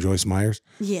like a young Joyce Myers?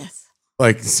 Yes.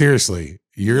 Like, seriously,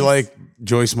 you're like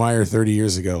Joyce Meyer 30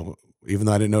 years ago. Even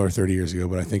though I didn't know her 30 years ago,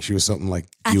 but I think she was something like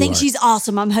I think she's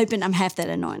awesome. I'm hoping I'm half that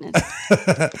anointed.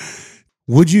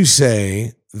 Would you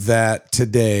say that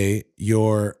today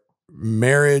your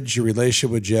marriage, your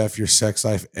relationship with Jeff, your sex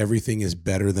life, everything is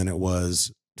better than it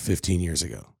was 15 years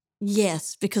ago?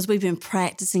 Yes, because we've been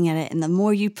practicing at it, and the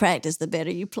more you practice, the better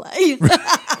you play.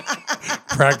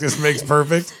 Practice makes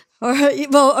perfect?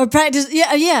 Or practice,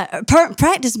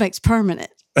 practice makes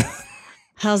permanent.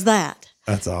 How's that?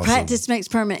 That's awesome. Practice makes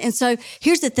permanent. And so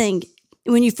here's the thing.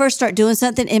 When you first start doing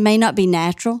something, it may not be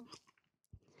natural,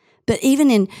 But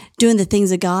even in doing the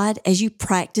things of God, as you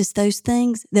practice those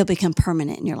things, they'll become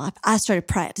permanent in your life. I started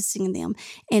practicing them.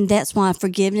 And that's why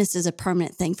forgiveness is a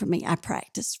permanent thing for me. I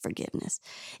practiced forgiveness.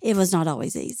 It was not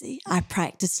always easy. I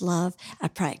practiced love. I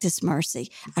practiced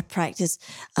mercy. I practiced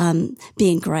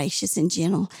being gracious and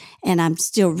gentle. And I'm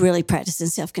still really practicing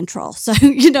self-control. So,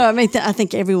 I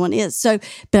think everyone is. So,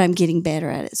 but I'm getting better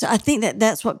at it. So I think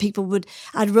that's what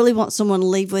I'd really want someone to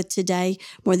leave with today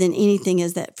more than anything,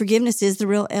 is that forgiveness is the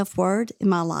real F word in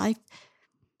my life.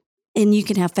 And you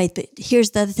can have faith, but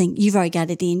here's the other thing. You've already got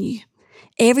it in you.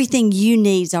 Everything you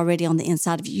need is already on the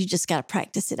inside of you. You just got to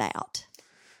practice it out.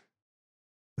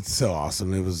 It's so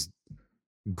awesome. It was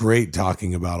great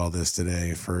talking about all this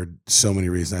today for so many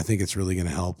reasons. I think it's really going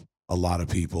to help a lot of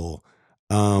people.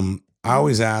 I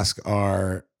always ask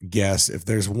our guests if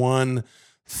there's one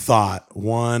thought,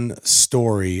 one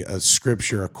story, a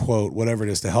scripture, a quote, whatever it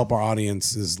is, to help our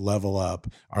audiences level up,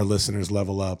 our listeners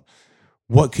level up.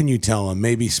 What can you tell them?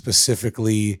 Maybe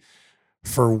specifically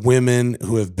for women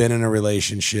who have been in a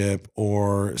relationship,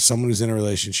 or someone who's in a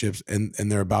relationship and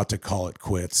they're about to call it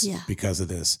quits because of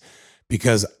this.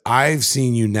 Because I've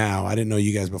seen you now. I didn't know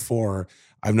you guys before.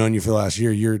 I've known you for the last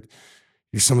year. You're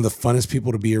some of the funnest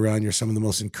people to be around. You're some of the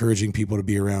most encouraging people to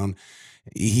be around.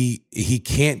 He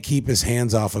can't keep his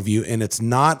hands off of you, and it's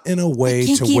not in a way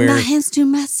to where my hands to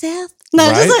myself. No,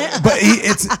 right? But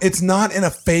it's not in a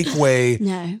fake way.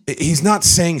 No, he's not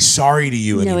saying sorry to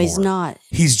you anymore. No, he's not.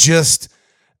 He's just,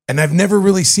 and I've never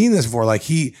really seen this before. Like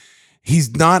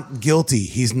he's not guilty.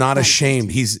 He's not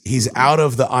ashamed. He's out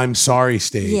of the I'm sorry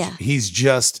stage. Yeah. He's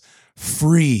just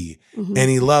free, and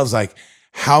he loves. Like,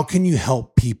 how can you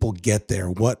help people get there?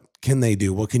 What can they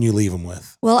do? What can you leave them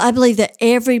with? Well, I believe that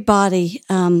everybody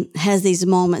has these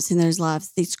moments in their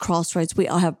lives, these crossroads. We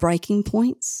all have breaking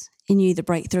points, and you either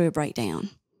break through or break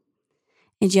down.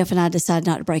 And Jeff and I decided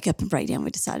not to break up and break down. We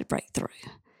decided to break through.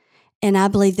 And I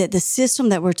believe that the system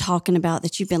that we're talking about,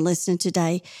 that you've been listening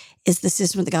today, is the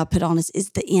system that God put on us,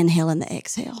 is the inhale and the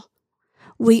exhale.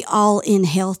 We all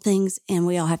inhale things, and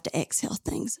we all have to exhale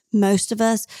things. Most of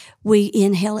us, we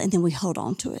inhale and then we hold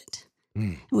on to it.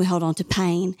 We hold on to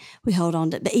pain. We hold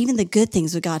on to, but even the good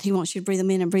things of God, He wants you to breathe them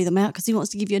in and breathe them out, because He wants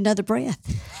to give you another breath.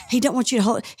 He don't want you to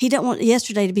hold. He don't want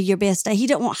yesterday to be your best day. He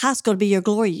don't want high school to be your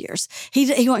glory years.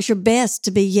 He wants your best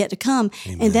to be yet to come.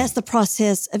 Amen. And that's the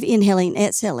process of inhaling and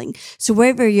exhaling. So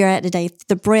wherever you're at today, if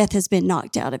the breath has been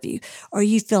knocked out of you, or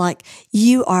you feel like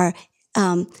you are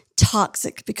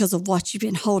toxic because of what you've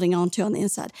been holding on to on the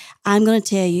inside, I'm going to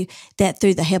tell you that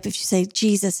through the help, if you say,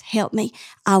 Jesus, help me,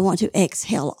 I want to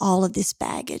exhale all of this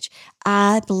baggage.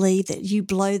 I believe that you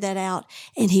blow that out,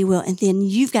 and He will. And then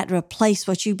you've got to replace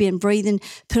what you've been breathing,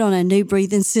 put on a new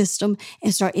breathing system,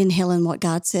 and start inhaling what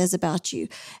God says about you.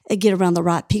 Get around the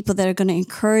right people that are going to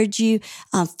encourage you.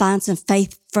 Find some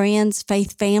faith friends.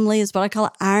 Faith family is what I call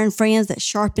it. Iron friends that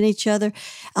sharpen each other.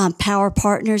 Power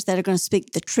partners that are going to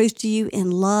speak the truth to you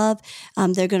in love.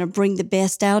 They're going to bring the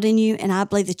best out in you. And I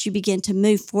believe that you begin to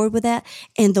move forward with that.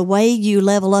 And the way you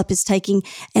level up is taking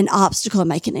an obstacle and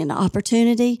making it an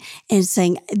opportunity, and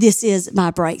saying, this is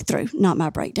my breakthrough, not my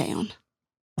breakdown.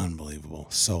 Unbelievable.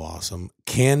 So awesome.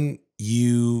 Do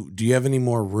you have any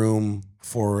more room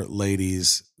for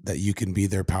ladies that you can be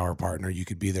their power partner? You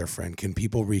could be their friend. Can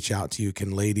people reach out to you?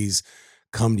 Can ladies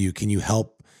come to you? Can you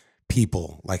help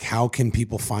people? Like, how can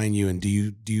people find you? And do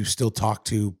you still talk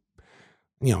to,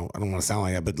 I don't want to sound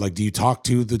like that, but like, do you talk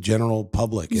to the general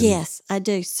public? Yes, I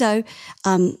do. So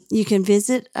you can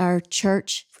visit our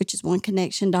church, which is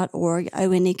oneconnection.org,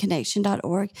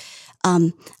 oneconnection.org.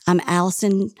 I'm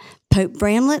Allison Pope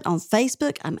Bramlett on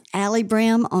Facebook. I'm Allie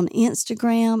Bram on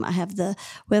Instagram. I have the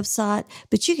website,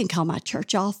 but you can call my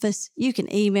church office. You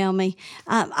can email me.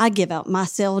 I give out my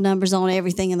cell numbers on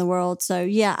everything in the world. So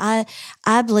yeah,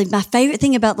 I believe my favorite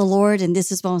thing about the Lord, and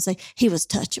this is what I want to say, He was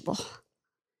touchable.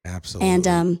 Absolutely.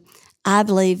 And I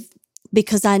believe,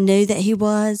 because I knew that He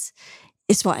was,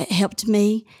 it's what helped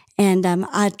me. And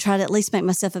I try to at least make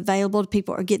myself available to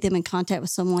people, or get them in contact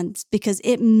with someone, because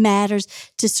it matters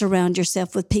to surround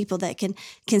yourself with people that can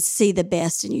see the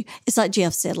best in you. It's like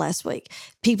Jeff said last week,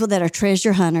 people that are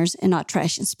treasure hunters and not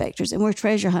trash inspectors. And we're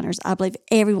treasure hunters. I believe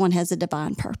everyone has a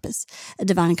divine purpose, a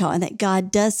divine call, and that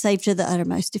God does save to the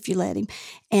uttermost if you let Him,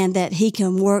 and that He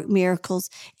can work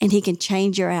miracles and He can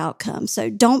change your outcome.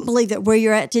 So don't believe that where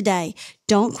you're at today,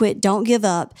 don't quit. Don't give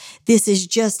up. This is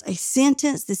just a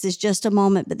sentence. This is just a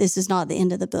moment, but this is not the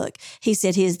end of the book. He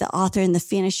said He is the author and the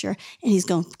finisher, and He's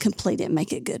going to complete it and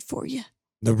make it good for you.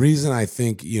 The reason I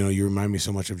think, you remind me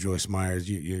so much of Joyce Myers,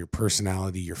 your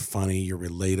personality, you're funny, you're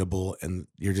relatable, and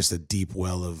you're just a deep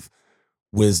well of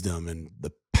wisdom and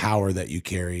the power that you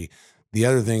carry. the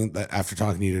other thing that after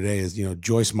talking to you today is,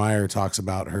 Joyce Meyer talks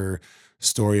about her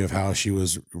story of how she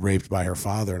was raped by her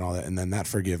father and all that. And then that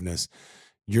forgiveness,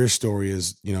 your story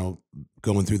is,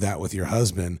 going through that with your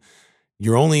husband.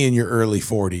 You're only in your early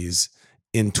 40s.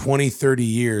 In 20, 30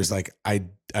 years, like I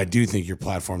do think your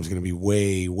platform is going to be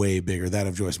way, way bigger, that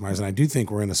of Joyce Myers. And I do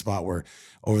think we're in a spot where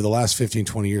over the last 15,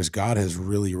 20 years, God has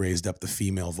really raised up the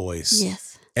female voice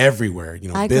everywhere,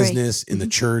 business, in the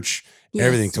church,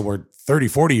 everything, to where 30,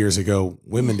 40 years ago,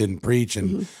 women didn't preach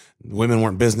and women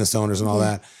weren't business owners and all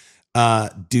that.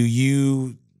 Do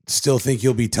you still think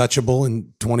you'll be touchable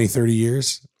in 20, 30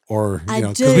 years? Or,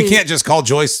 because we can't just call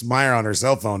Joyce Meyer on her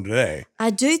cell phone today. I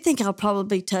do think I'll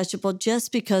probably be touchable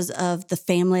just because of the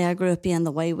family I grew up in,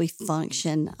 the way we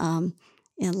function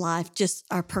in life. Just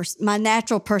my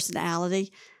natural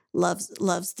personality loves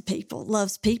the people,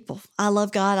 loves people. I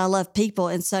love God. I love people.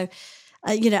 And so,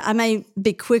 I may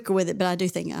be quicker with it, but I do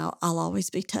think I'll always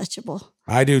be touchable.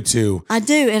 I do too. I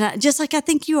do. And just like I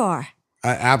think you are.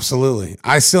 Absolutely.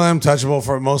 I still am touchable.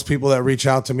 For most people that reach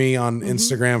out to me on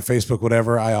Instagram, Facebook,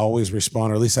 whatever, I always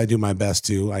respond, or at least I do my best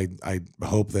to. I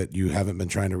hope that you haven't been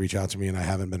trying to reach out to me and I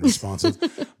haven't been responsive.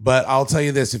 But I'll tell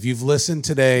you this, if you've listened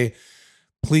today,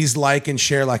 please like and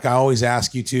share like I always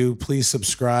ask you to. Please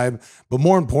subscribe. But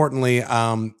more importantly,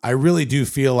 I really do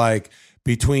feel like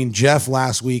between Jeff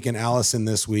last week and Allison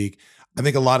this week, I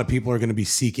think a lot of people are going to be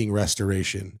seeking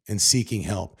restoration and seeking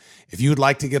help. If you would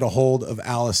like to get a hold of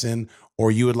Allison, or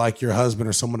you would like your husband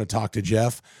or someone to talk to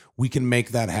Jeff, we can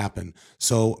make that happen.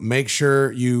 So make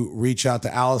sure you reach out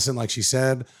to Allison, like she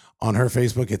said, on her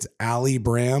Facebook. It's Allie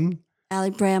Bram. Allie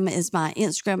Bram is my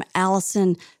Instagram.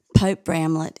 Allison Pope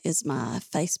Bramlett is my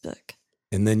Facebook.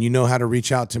 And then you know how to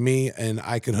reach out to me and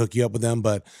I can hook you up with them.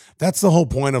 But that's the whole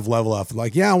point of Level Up.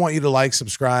 Like, I want you to like,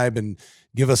 subscribe, and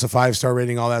give us a 5-star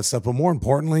rating, all that stuff. But more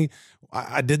importantly,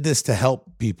 I did this to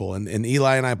help people. And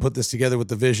Eli and I put this together with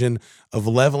the vision of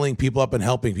leveling people up and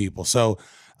helping people. So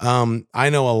I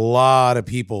know a lot of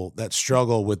people that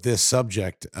struggle with this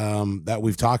subject that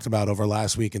we've talked about over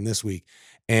last week and this week.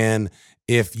 And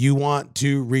if you want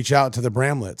to reach out to the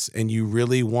Bramletts and you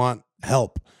really want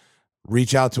help,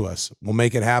 reach out to us. We'll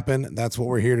make it happen. That's what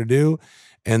we're here to do.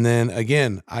 And then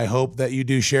again, I hope that you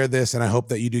do share this, and I hope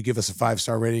that you do give us a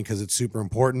 5-star rating because it's super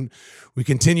important. We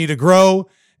continue to grow,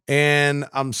 and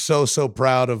I'm so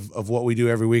proud of what we do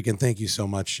every week. And thank you so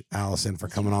much, Allison, for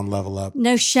coming on Level Up.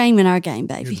 No shame in our game,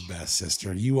 baby. You're the best,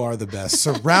 sister. You are the best.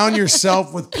 Surround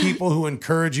yourself with people who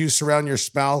encourage you. Surround your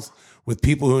spouse with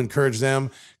people who encourage them,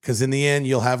 because in the end,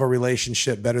 you'll have a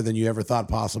relationship better than you ever thought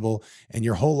possible, and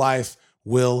your whole life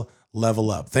will level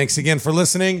up. Thanks again for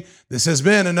listening. This has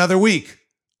been another week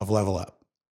of Level Up.